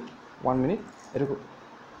 1 minute এটো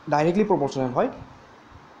ডাইৰেক্টলি proportional হয়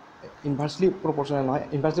inversely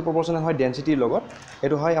proportional হয় ডেন্সিটিৰ লগত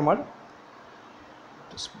এটো হয় আমাৰ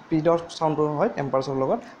স্পীড অফ সাউন্ডৰ হয় টেম্পাৰেচাৰৰ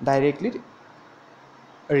লগত ডাইৰেক্টলি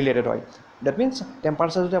ৰিলেটেড হয় দ্যাট মিন্স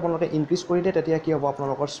টেম্পাৰেচাৰ যদি আপোনালোকে ইনক্ৰিজ কৰি দিয়ে তেতিয়া কি হ'ব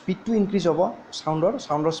আপোনালোকৰ স্পীডটো ইনক্ৰিজ হ'ব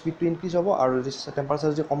সাউন্ডৰ স্পীডটো ইনক্ৰিজ হ'ব আৰু যদি টেম্পাৰেচাৰ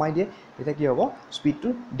যদি কমাই দিয়ে তেতিয়া কি হ'ব স্পীডটো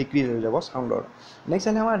ডিক্ৰিজ হৈ যাব সাউন্ডৰ নেক্সট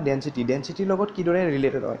আছে আমাৰ ডেন্সিটিৰ লগত কিদৰে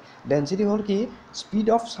ৰিলেটেড হয় ডেন্সিটি হ'ল কি speed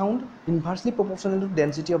of sound ইনভাৰ্সলি proportional two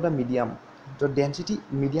density of the medium তো ডেন্সিটি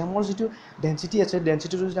মিডিয়ামৰ যেটো ডেন্সিটি আছে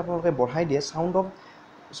ডেন্সিটিটো যদি আপোনালোকে বঢ়াই দিয়ে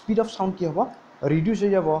স্পীড অফ সাউন্ড কি হ'ব ৰিডিউস হৈ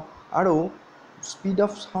যাব আৰু স্পীড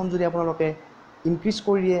অফ সাউন্ড যদি আপোনালোকে ইনক্ৰিজ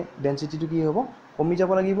কৰি দিয়ে ডেন্সিটিটো কি হ'ব কমি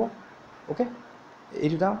যাব লাগিব ওকে এই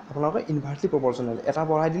দুটা আপোনালোকে ইনভাৰ্সলি প্ৰপৰ্চনেল এটা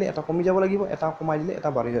বঢ়াই দিলে এটা কমি যাব লাগিব এটা কমাই দিলে এটা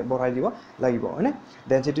বঢ়াই দিব লাগিব হয়নে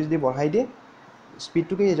ডেন্সিটি যদি বঢ়াই দিয়ে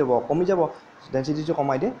স্পীডটো কি হৈ যাব কমি যাব ডেন্সিটি যদি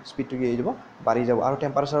কমাই দিয়ে স্পীডটো কি হৈ যাব বাঢ়ি যাব আৰু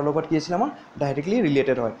টেম্পাৰেচাৰৰ লগত কি আছিল আমাৰ ডাইৰেক্টলি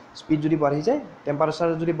ৰিলেটেড হয় স্পীড যদি বাঢ়ি যায় টেম্পাৰেচাৰ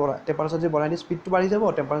যদি বঢ়াই দিয়ে স্পীডটো বাঢ়ি যাব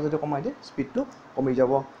টেম্পাৰেচাৰ যদি কমাই দিয়ে স্পীডটো কমি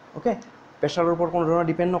যাব ওকে প্ৰেছাৰৰ ওপৰত কোনো ধৰণৰ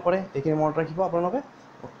ডিপেন্ড নকৰে এইখিনি মনত ৰাখিব আপোনালোকে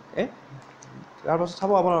ওকে তাৰ পাছত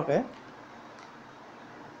চাব আপোনালোকে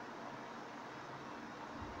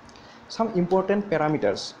some important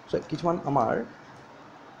parameters so কিছুমান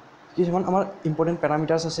আমাৰ important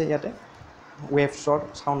parameters আছে ইয়াতে ৱেভছৰ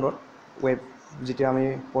সাউন্ডৰ ৱেভ যেতিয়া আমি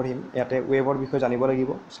পঢ়িম ইয়াতে ৱেভৰ বিষয়ে জানিব লাগিব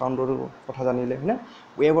সাউন্ডৰ কথা জানিলে হয়নে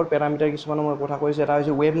ৱেভৰ প্যাৰামিটাৰ কিছুমান মই কথা কৈছো এটা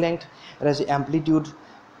হৈছে ৱেভলেংথ এটা হৈছে amplitude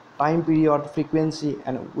time period frequency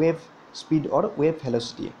and wave speed or wave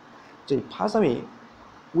velocity যে ফাৰ্স্ট আমি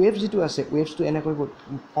ৱেভ যেটো আছে ৱেভছটো এনেকৈ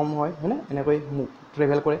কম হয় হয়নে এনেকৈ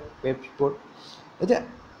ট্ৰেভেল কৰে ৱেভছবোৰ এতিয়া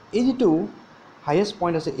এই যেটো হাইয়েস্ট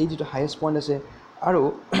পইণ্ট আছে আৰু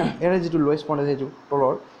এৰে যেটো লোৱেষ্ট পইণ্ট আছে যেটো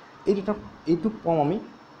তলৰ এইটো কম আমি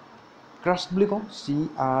ক্ৰাষ্ট বুলি কওঁ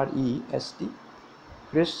CREST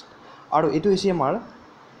ক্ৰেষ্ট আৰু এইটো হৈছে আমাৰ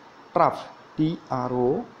ট্ৰাফ TROUGH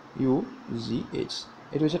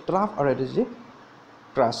এইটো হৈছে ট্ৰাফ আৰু এইটো হৈছে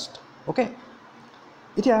ক্ৰাষ্ট ওকে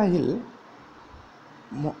এতিয়া আহিল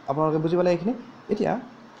আপোনালোকে বুজি পালে এইখিনি এতিয়া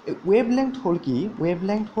ৱেভলেংথ হ'ল কি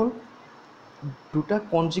ৱেভলেংথ হ'ল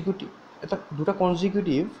দুটা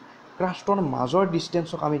কনজিকিউটিভ ক্ৰাষ্টৰ মাজৰ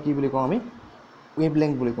ডিসটেন্সক আমি কি বুলি কওঁ আমি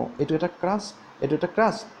ৱেভলেংথ বুলি কওঁ এইটো এটা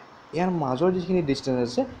ক্ৰাষ্ট ইয়াৰ মাজৰ যিখিনি ডিসটেন্স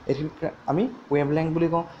আছে এইখিনি আমি ৱেভলেংথ বুলি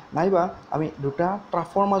কওঁ নাইবা আমি দুটা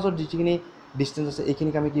ট্ৰাফৰ মাজৰ যিখিনি ডিসটেন্স আছে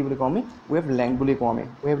এইখিনিক আমি কি বুলি কওঁ আমি ৱেভলেংথ বুলি কওঁ আমি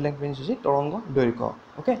ৱেভলেংথ মিন্স হৈছে তৰংগ দৈৰ্ঘ্য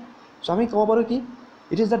ওকে সো আমি ক'ব পাৰো কি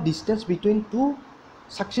it is the distance between two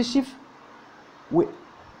successive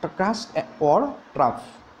crust or ট্ৰাফ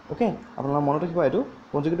okay আপোনালোকে মনত ৰাখিব এইটো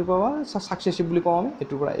কনজিকিউটিভ পাবা সাকসেসিভ বুলি কওঁ আমি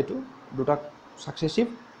এটুৰ পৰা এটু দুটা সাকসেসিভ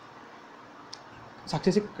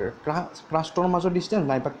ক্ৰাষ্টৰ মাজৰ ডিসটেন্স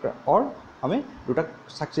নাইবা অৰ আমি দুটা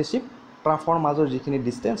সাকসেসিভ ট্ৰাফৰ মাজৰ যিখিনি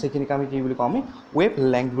ডিসটেন্স সেইখিনিক আমি কি বুলি কওঁ আমি ৱেভ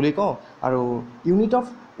লেংথ বুলি কওঁ আৰু ইউনিট অফ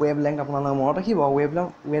ৱেভ লেংথ আপোনালোকে মনত ৰাখিব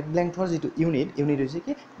ৱেভ লেংথৰ যিটো ইউনিট হৈছে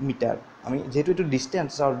কি মিটাৰ আমি যেহেতু এইটো ডিষ্টেঞ্চ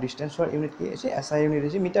আৰু ডিষ্টেঞ্চৰ ইউনিট কি হৈছে SI ইউনিট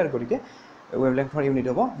হৈছে মিটাৰ গতিকে ৱেভ লেংথৰ ইউনিট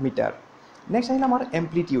হ'ব মিটাৰ নেক্সট আহিলে আমাৰ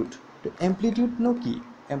এম্প্লিটিউড তো এম্প্লিটিউডনো কি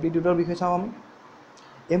এম্প্লিটিউডৰ বিষয়ে চাওঁ আমি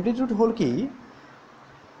এম্প্লিটিউড হ'ল কি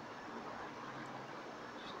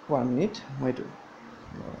 1 মিনিট মই এইটো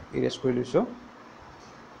ইৰেজ কৰি লৈছোঁ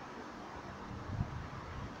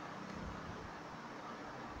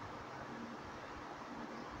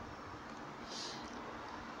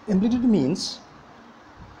Amplitude means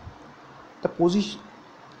the position.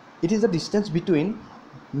 It is the distance between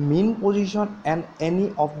mean position and any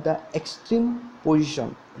of the extreme position.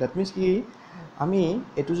 That means ki ami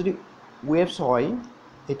etu jodi waves hoy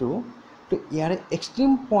etu to yare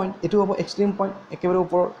extreme point etu hobo extreme point ekebare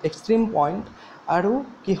upor extreme point aru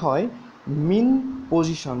ki hoy mean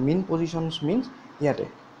positions means yate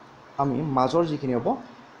ami major jikhini hobo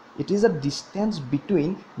it is a distance between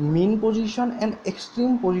mean position and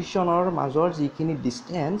extreme position or major jikhini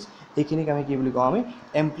distance ekhini kami ki boli ko ami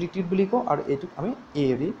amplitude boli ko aru etu ami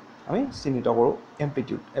eri ami sinito koru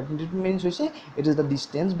amplitude means hoise it is the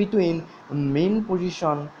distance between mean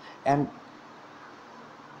position and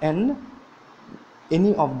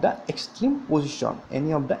any of the extreme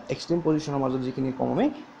position or major jikhini kom ami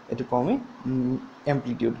etu kom ami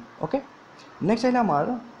amplitude okay next aila amar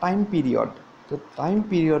time period तो time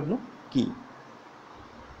period no key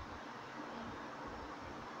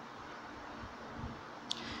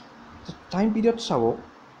time period चाबो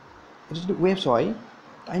it is waves होय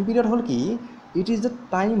time period whole key it is the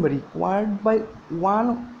time required by one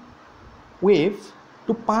wave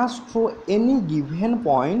to pass through any given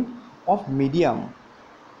point of medium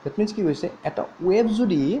that means की होइसे एटा wave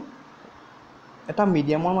जदि एटा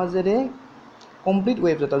मीडियমৰ মাজেৰে complete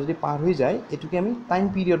wave এটা যদি পাৰ হৈ যায় এটুকে আমি time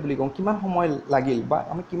period বুলি কওঁ কিমান সময় লাগিল বা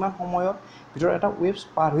আমি কিমান সময়ৰ ভিতৰত এটা ওয়েভস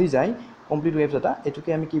পাৰ হৈ যায় কমপ্লিট ওয়েভস এটা এটুকে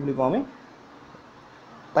আমি কি বুলি কওঁ আমি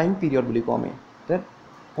টাইম পিৰিয়ড বুলি কওঁ আমি তে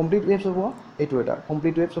কমপ্লিট ওয়েভস হ'ব এটু এটা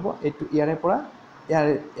কমপ্লিট ওয়েভস হ'ব এটু ইয়াৰে পৰা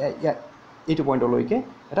এইটো পইণ্টলৈকে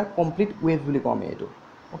এটা কমপ্লিট ওয়েভ বুলি কওঁ আমি এটু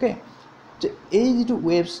ওকে যে এই যেটো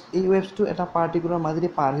ওয়েভসটো এটা পাৰ্টিকুলাৰ মাজেদি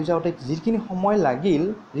পাৰ হৈ যাওঁতে যিখিনি সময় লাগিল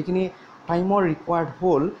যিখিনি টাইমৰ ৰিকোয়াৰ্ড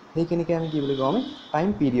হল সেইখিনিকে আমি কি বুলি কওঁ আমি টাইম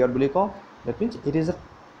পিৰিয়ড বুলি কওঁ that means it is a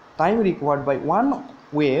time ৰিকোয়াৰ্ড by one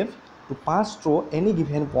wave two pass through any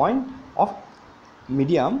given point of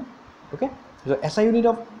medium okay so SI unit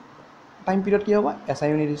of time period কি হ'ব এসআই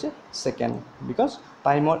ইউনিট হৈছে সেকেন্ড বিকজ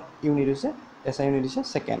টাইমৰ ইউনিট হৈছে SI unit হৈছে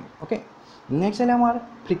second okay next আহিলে আমাৰ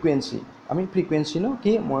frequency আমি frequency নো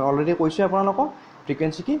কি মই অলৰেডি কৈছোঁ আপোনালোকক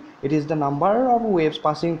ফ্ৰিকুৱেন্সি কি it is the number of waves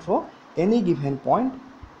passing through any given point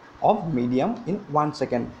of medium in 1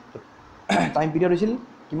 second time period hoisil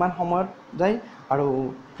kiman samoyot jai aru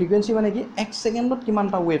frequency mane ki 1 second ot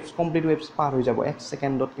kiman ta waves complete waves par hoi jabo 1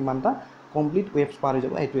 second ot kiman ta complete waves par hoi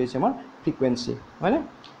jabo etu hoise amar frequency hoine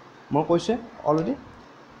moi koise already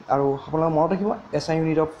aru apnala monot rakhibo SI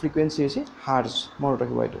unit of frequency hoise hertz monot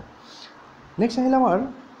rakhibo etu next ahila amar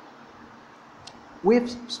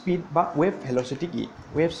wave speed ba wave velocity ki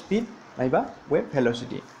wave speed naiba wave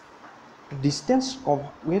velocity distance of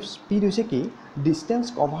wave speed hoise ki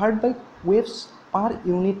distance covered by waves per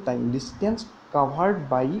unit time distance covered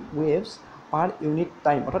by waves per unit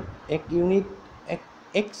time অর্থাৎ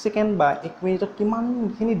এক second বা 1 মিনিটত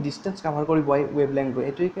কিমানখিনি distance cover কৰিব wave length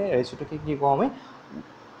এটোকে ৰেচিওটোকে কি কওঁ আমি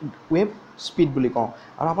wave speed বুলি কওঁ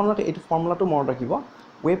আৰু আপোনালোকে এইটো ফৰ্মুলাটো মনত ৰাখিব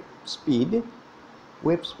ওয়েভ স্পিড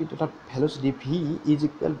অৰ্থাৎ velocity v is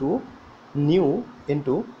equal to nu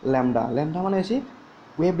into lambda মানে হৈছে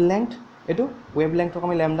ওয়েভ লেংথ এটো ওয়েভ লেংথক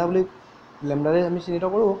আমি ল্যামডা বুলি ল্যামডাৰে আমি চিহ্নিত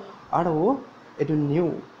কৰো আৰু এটো নিউ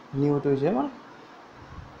তো হৈছে আমাৰ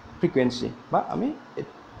ফ্ৰিকুৱেন্সি বা আমি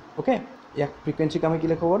ওকে ইয়াক ফ্ৰিকুৱেন্সিক আমি কি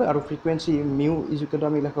লিখিব পাৰো আৰু frequency mu is equal to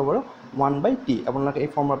আমি লিখিব পাৰো 1/t আপোনালোকে এই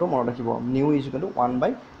ফৰ্মুলাটো মনত ৰাখিব new is equal to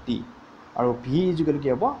 1/t আৰু v ইজ ইকুৱেল টু কি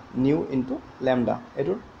হ'ব নিউ ইনটু ল্যামডা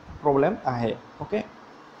এটো প্ৰবলেম আহে ওকে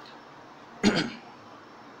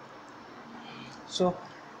সো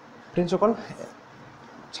প্ৰিন্সিপাল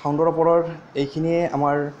সাউন্ডৰ ওপৰত এইখিনিয়ে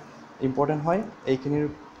আমাৰ ইম্পৰ্টেন্ট হয় এইখিনিৰ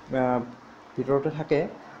ভিতৰতে থাকে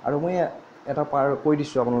আৰু মই এটা পাৰ কৈ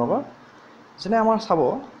দিছো আপোনালোকক যেনে আমাৰ চাব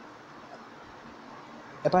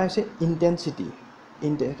এটা হৈছে ইন্টেন্সিটি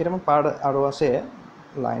কেইটামান পাৰ্ট আৰু আছে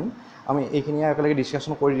লাইন আমি এইখিনি একেলগে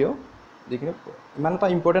ডিসকাশন কৰি দিও যিখিনি ইমান এটা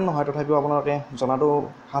ইম্পৰ্টেন্ট নহয় তথাপিও আপোনালোকে জনাটো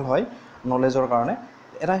ভাল হয় নলেজৰ কাৰণে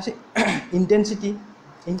এটা হৈছে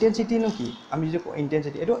ইন্টেন্সিটি নো কি আমি যে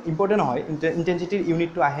ইন্টেন্সিটি এটো ইম্পৰ্টেন্ট হয় ইন্টেন্সিটিৰ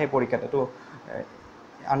ইউনিটটো আহে পৰীক্ষাত এটো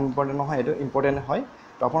আনইম্পৰ্টেন্ট নহয় এটো ইম্পৰ্টেন্ট হয়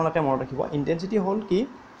তো আপোনালোকে মনত ৰাখিব ইন্টেন্সিটি হল কি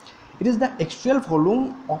it is the actual volume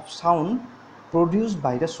of sound produced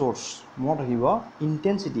by the source মনত ৰাখিব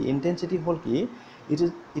intensity হ'ল কি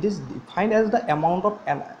it is defined as the amount of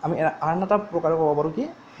আমি আন এটা প্ৰকাৰে ক'ব পাৰোঁ কি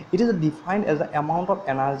it is defined as the amount of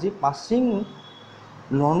energy passing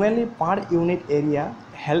normally per unit area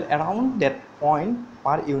held around that point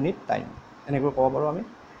per unit time এনেকৈ ক'ব পাৰোঁ আমি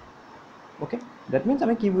okay that means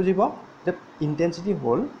আমি কি বুজিব যে intensity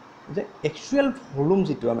হ'ল যে actual volume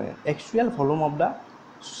যিটো আমি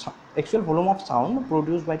actual volume of sound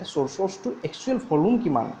produced by the source to actual volume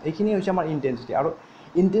কিমান এইখিনি হৈছে আমাৰ intensity আৰু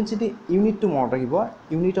intensity unit to মনত ৰাখিব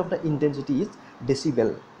unit of the intensity is decibel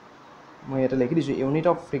মই এটা লিখি দিছোঁ unit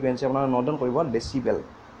of frequency আপোনাৰ নোট ডাউন কৰিব decibel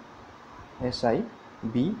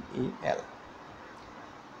SIBEL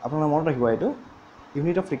আপোনাৰ মনত ৰাখিব এইটো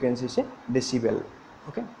unit of frequency is decibel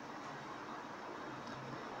okay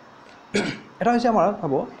এটা হৈছে আমাৰ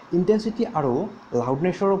ভাবো intensity আৰু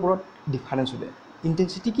loudnessৰ ওপৰত ডিফাৰেন্স হবে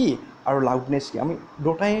intensity কি আৰু loudness কি আমি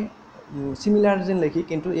দুটাই সিমিলাৰ যেন লিখি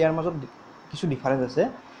কিন্তু ইয়াৰ মাজত কিছু ডিফাৰেন্স আছে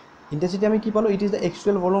intensity আমি কি পালো it is the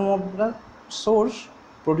actual volume of the source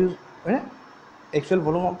produced actual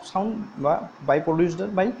volume of sound by produced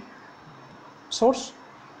by source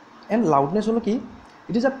and loudness হলো কি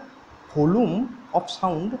it is a volume of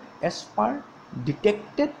sound as per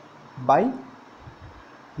detected by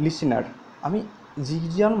listener আমি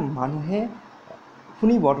যিজন মানুহে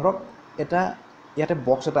শুনিব ধৰক এটা ইয়াতে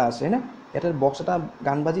বক্স এটা আছে না ইয়াতে বক্স এটা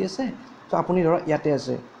গান বাজি আছে তো আপুনি ধৰক ইয়াতে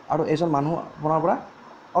আছে আৰু এজন মানুহ আপোনাৰ পৰা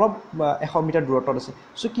অলপ 100 মিটাৰ দূৰত্বত আছে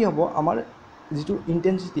সো কি হ'ব আমাৰ যেটো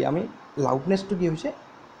ইন্টেন্সিটি আমি লাউডনেসটো কি হৈছে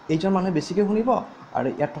এইজন মানুহে বেছিকৈ শুনিব আৰু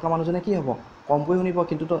ইয়াত থকা মানুহজনে কি হ'ব কমকৈ শুনিব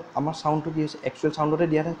কিন্তু তো আমাৰ সাউন্ডটো কি হৈছে একচুয়াল সাউন্ডতে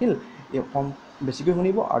দিয়া থাকিল এই কম বেছিকৈ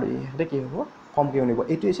শুনিব আৰু ইহঁতে কি হ'ব কমকৈ শুনিব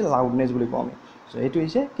এইটো হৈছে লাউডনেস বুলি কওঁ আমি সো এইটো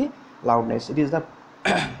হৈছে কি loudness it is the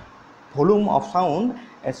volume of sound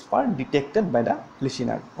as per detected by the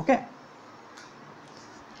listener okay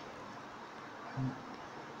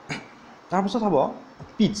তাৰ পিছত হ'ব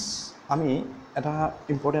pitch আমি এটা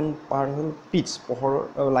ইম্পৰ্টেন্ট পাৰ্ট হ'ল pitch পোহৰ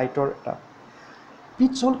লাইটৰ এটা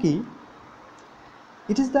pitch হ'ল কি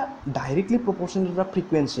it is the directly proportional to the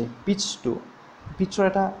frequency pitch to pitchৰ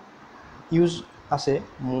এটা ইউজ আছে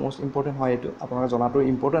most important হয় এটো আপোনাক জনাটো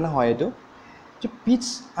ইম্পৰ্টেন্ট হয় এটো যে pitch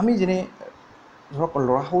আমি যেনে ধৰক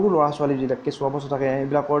লৰা ছোৱালী যেটাকে সোৱা বছৰ থাকে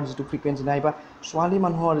এইবিলাকৰ যেটো ফ্ৰিকুৱেন্সি নাই বা ছোৱালী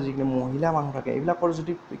মানুহৰ যিখিনি মহিলা মানুহ থাকে এইবিলাকৰ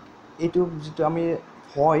যদি এইটো যেটো আমি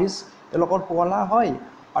ভয়েস এলকৰ পলা হয়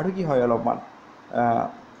আৰু কি হয় অলপমান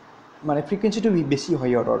মানে ফ্ৰিকুৱেন্সিটো বেছি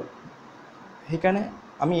হয় ইহঁতৰ সেইকাৰণে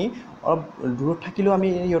আমি অলপ দূৰত থাকিলেও আমি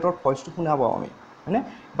ইহঁতৰ ভয়েসটো শুনা পাওঁ আমি মানে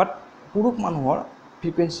বাট পুৰুষ মানুহৰ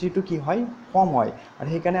ফ্ৰিকুৱেন্সিটো কি হয় কম হয় আৰু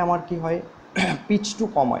সেইকাৰণে আমাৰ কি হয় pitchটো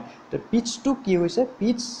কম হয় তো pitchটো কি হৈছে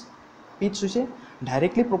pitch হৈছে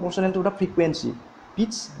directly proportional to the frequency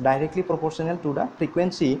pitch directly proportional to the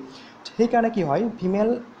frequency সেইকাৰণে কি হয়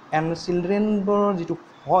female and children বৰ যেটো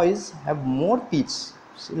voice have more pitch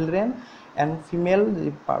children and female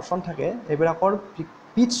person থাকে এবিলাকৰ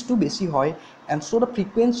pitchটো বেছি হয় and so the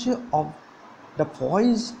frequency of the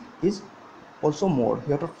voice is also more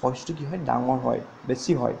হিহঁতৰ ভয়েসটো কি হয় ডাঙৰ হয়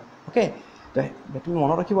বেছি হয় okay তুমি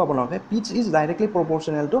মনত ৰাখিব আপোনালোকে pitch is directly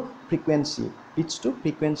proportional to frequency pitch to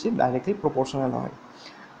frequency directly proportional হয়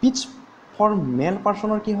pitch for male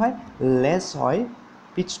personৰ কি হয় less হয়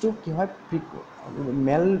pitch to কি হয়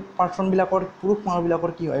male person বিলাকৰ পুৰুষ মানুহ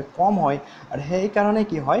বিলাকৰ কি হয় কম হয় আৰু সেই কাৰণে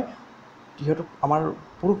কি হয় ইহঁতৰ আমাৰ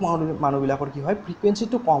পুৰুষ মানুহ বিলাকৰ কি হয়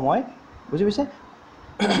ফ্ৰিকুৱেন্সিটো কম হয় বুজি পাইছে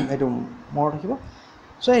এটো মনত ৰাখিব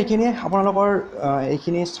সো এইখিনি আপোনালোকৰ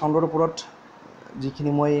এইখিনি সাউন্ডৰ ওপৰত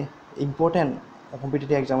যিখিনি মই ইম্পৰ্টেন্ট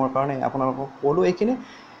কম্পিটিটিভ এক্সামৰ কাৰণে আপোনালোকক ক'লো এইখিনি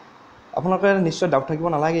আপোনালোকে নিশ্চয় ডাউট থাকিব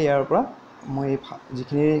নালাগে ইয়াৰ পৰা মই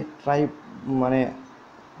যিখিনি ট্ৰাই মানে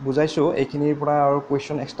বুজাইছো এইখিনিৰ পৰা আৰু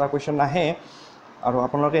কোৱেশ্চন এক্সট্ৰা কোৱেশ্চন নাহে আৰু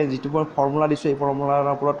আপোনালোকে যেটো ফৰ্মুলা দিছো এই ফৰ্মুলাৰ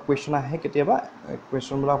ওপৰত কোৱেশ্চন আহে কেতিয়াবা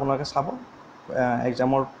কোৱেশ্চনবোৰ আপোনালোকে চাব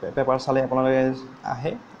এক্সামৰ পেপাৰ চালে আপোনালোকে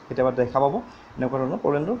আহে কেতিয়াবা দেখা পাব এনেকুৱা ধৰণৰ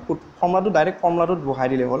প্ৰবলেমটো ফৰ্মুলাটো ডাইৰেক্ট ফৰ্মুলাটোত বহাই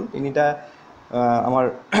দিলে হ'ল তিনিটা আমাৰ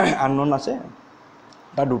আননোন আছে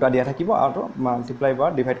তাৰ দুটা দিয়া থাকিব আৰু মাল্টিপ্লাই বা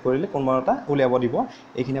ডিভাইড কৰিলে কোনবা এটা উলিয়াব দিব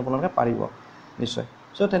এইখিনি আপোনালোকে পাৰিব নিশ্চয়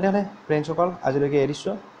সো তেনেহলে ফ্ৰেণ্ডসকল আজিলৈকে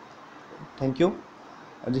এৰিছো থ্যাংক ইউ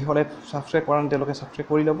যিসকলে সাবস্ক্ৰাইব কৰা নাই তেওঁলোকে সাবস্ক্ৰাইব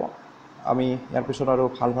কৰি ল'ব আমি ইয়াৰ পিছত আৰু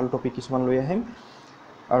ভাল টপিক কিছুমান লৈ আহিম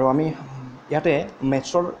আৰু আমি ইয়াতে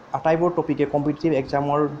মেথছৰ আটাইবোৰ টপিকে কম্পিটিটিভ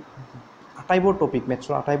এক্সামৰ আটাইবোৰ টপিক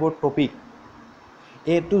মেথছৰ আটাইবোৰ টপিক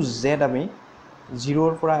A to Z আমি 0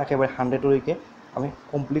 ৰ পৰা একেবাৰে 100 লৈকে আমি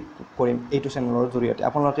কমপ্লিট কৰিম এইটো চেনেলৰ জৰিয়তে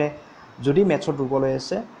আপোনালোকে যদি মেথছৰ দুৰ্বল হৈ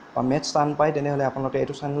আছে বা মেথছ টান পায় তেনেহলে আপোনালোকে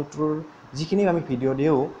এইটো চেনেলটোৰ যিখিনি আমি ভিডিঅ'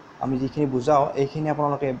 দিও আমি যিখিনি বুজাও এইখিনি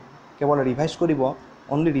আপোনালোকে কেৱল ৰিভাইজ কৰিব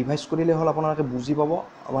অনলি ৰিভাইজ কৰিলে হ'ল আপোনালোকে বুজি পাব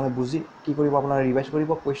মানে বুজি কি কৰিব আপোনালোকে ৰিভাইজ কৰিব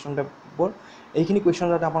কুৱেশ্যন পেপাৰ এইখিনি কুৱেশ্যন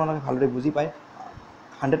যাতে আপোনালোকে ভালদৰে বুজি পায়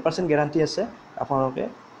 100% গেৰাণ্টি আছে আপোনালোকে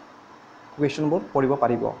কুৱেশ্যনবোৰ কৰিব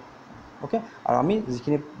পাৰিব ওকে আৰু আমি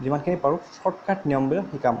যিমানখিনি পাৰোঁ শ্বৰ্টকাট নিয়মবিলাক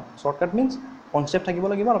শিকাম শ্বৰ্টকাট মিনছ কনচেপ্ট থাকিব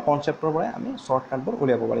লাগিব আৰু কনচেপ্টৰ পৰাই আমি শ্বৰ্টকাটবোৰ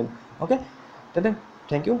উলিয়াব পাৰিম ওকে তেন্তে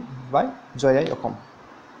থেংক ইউ বাই জয় আই অসম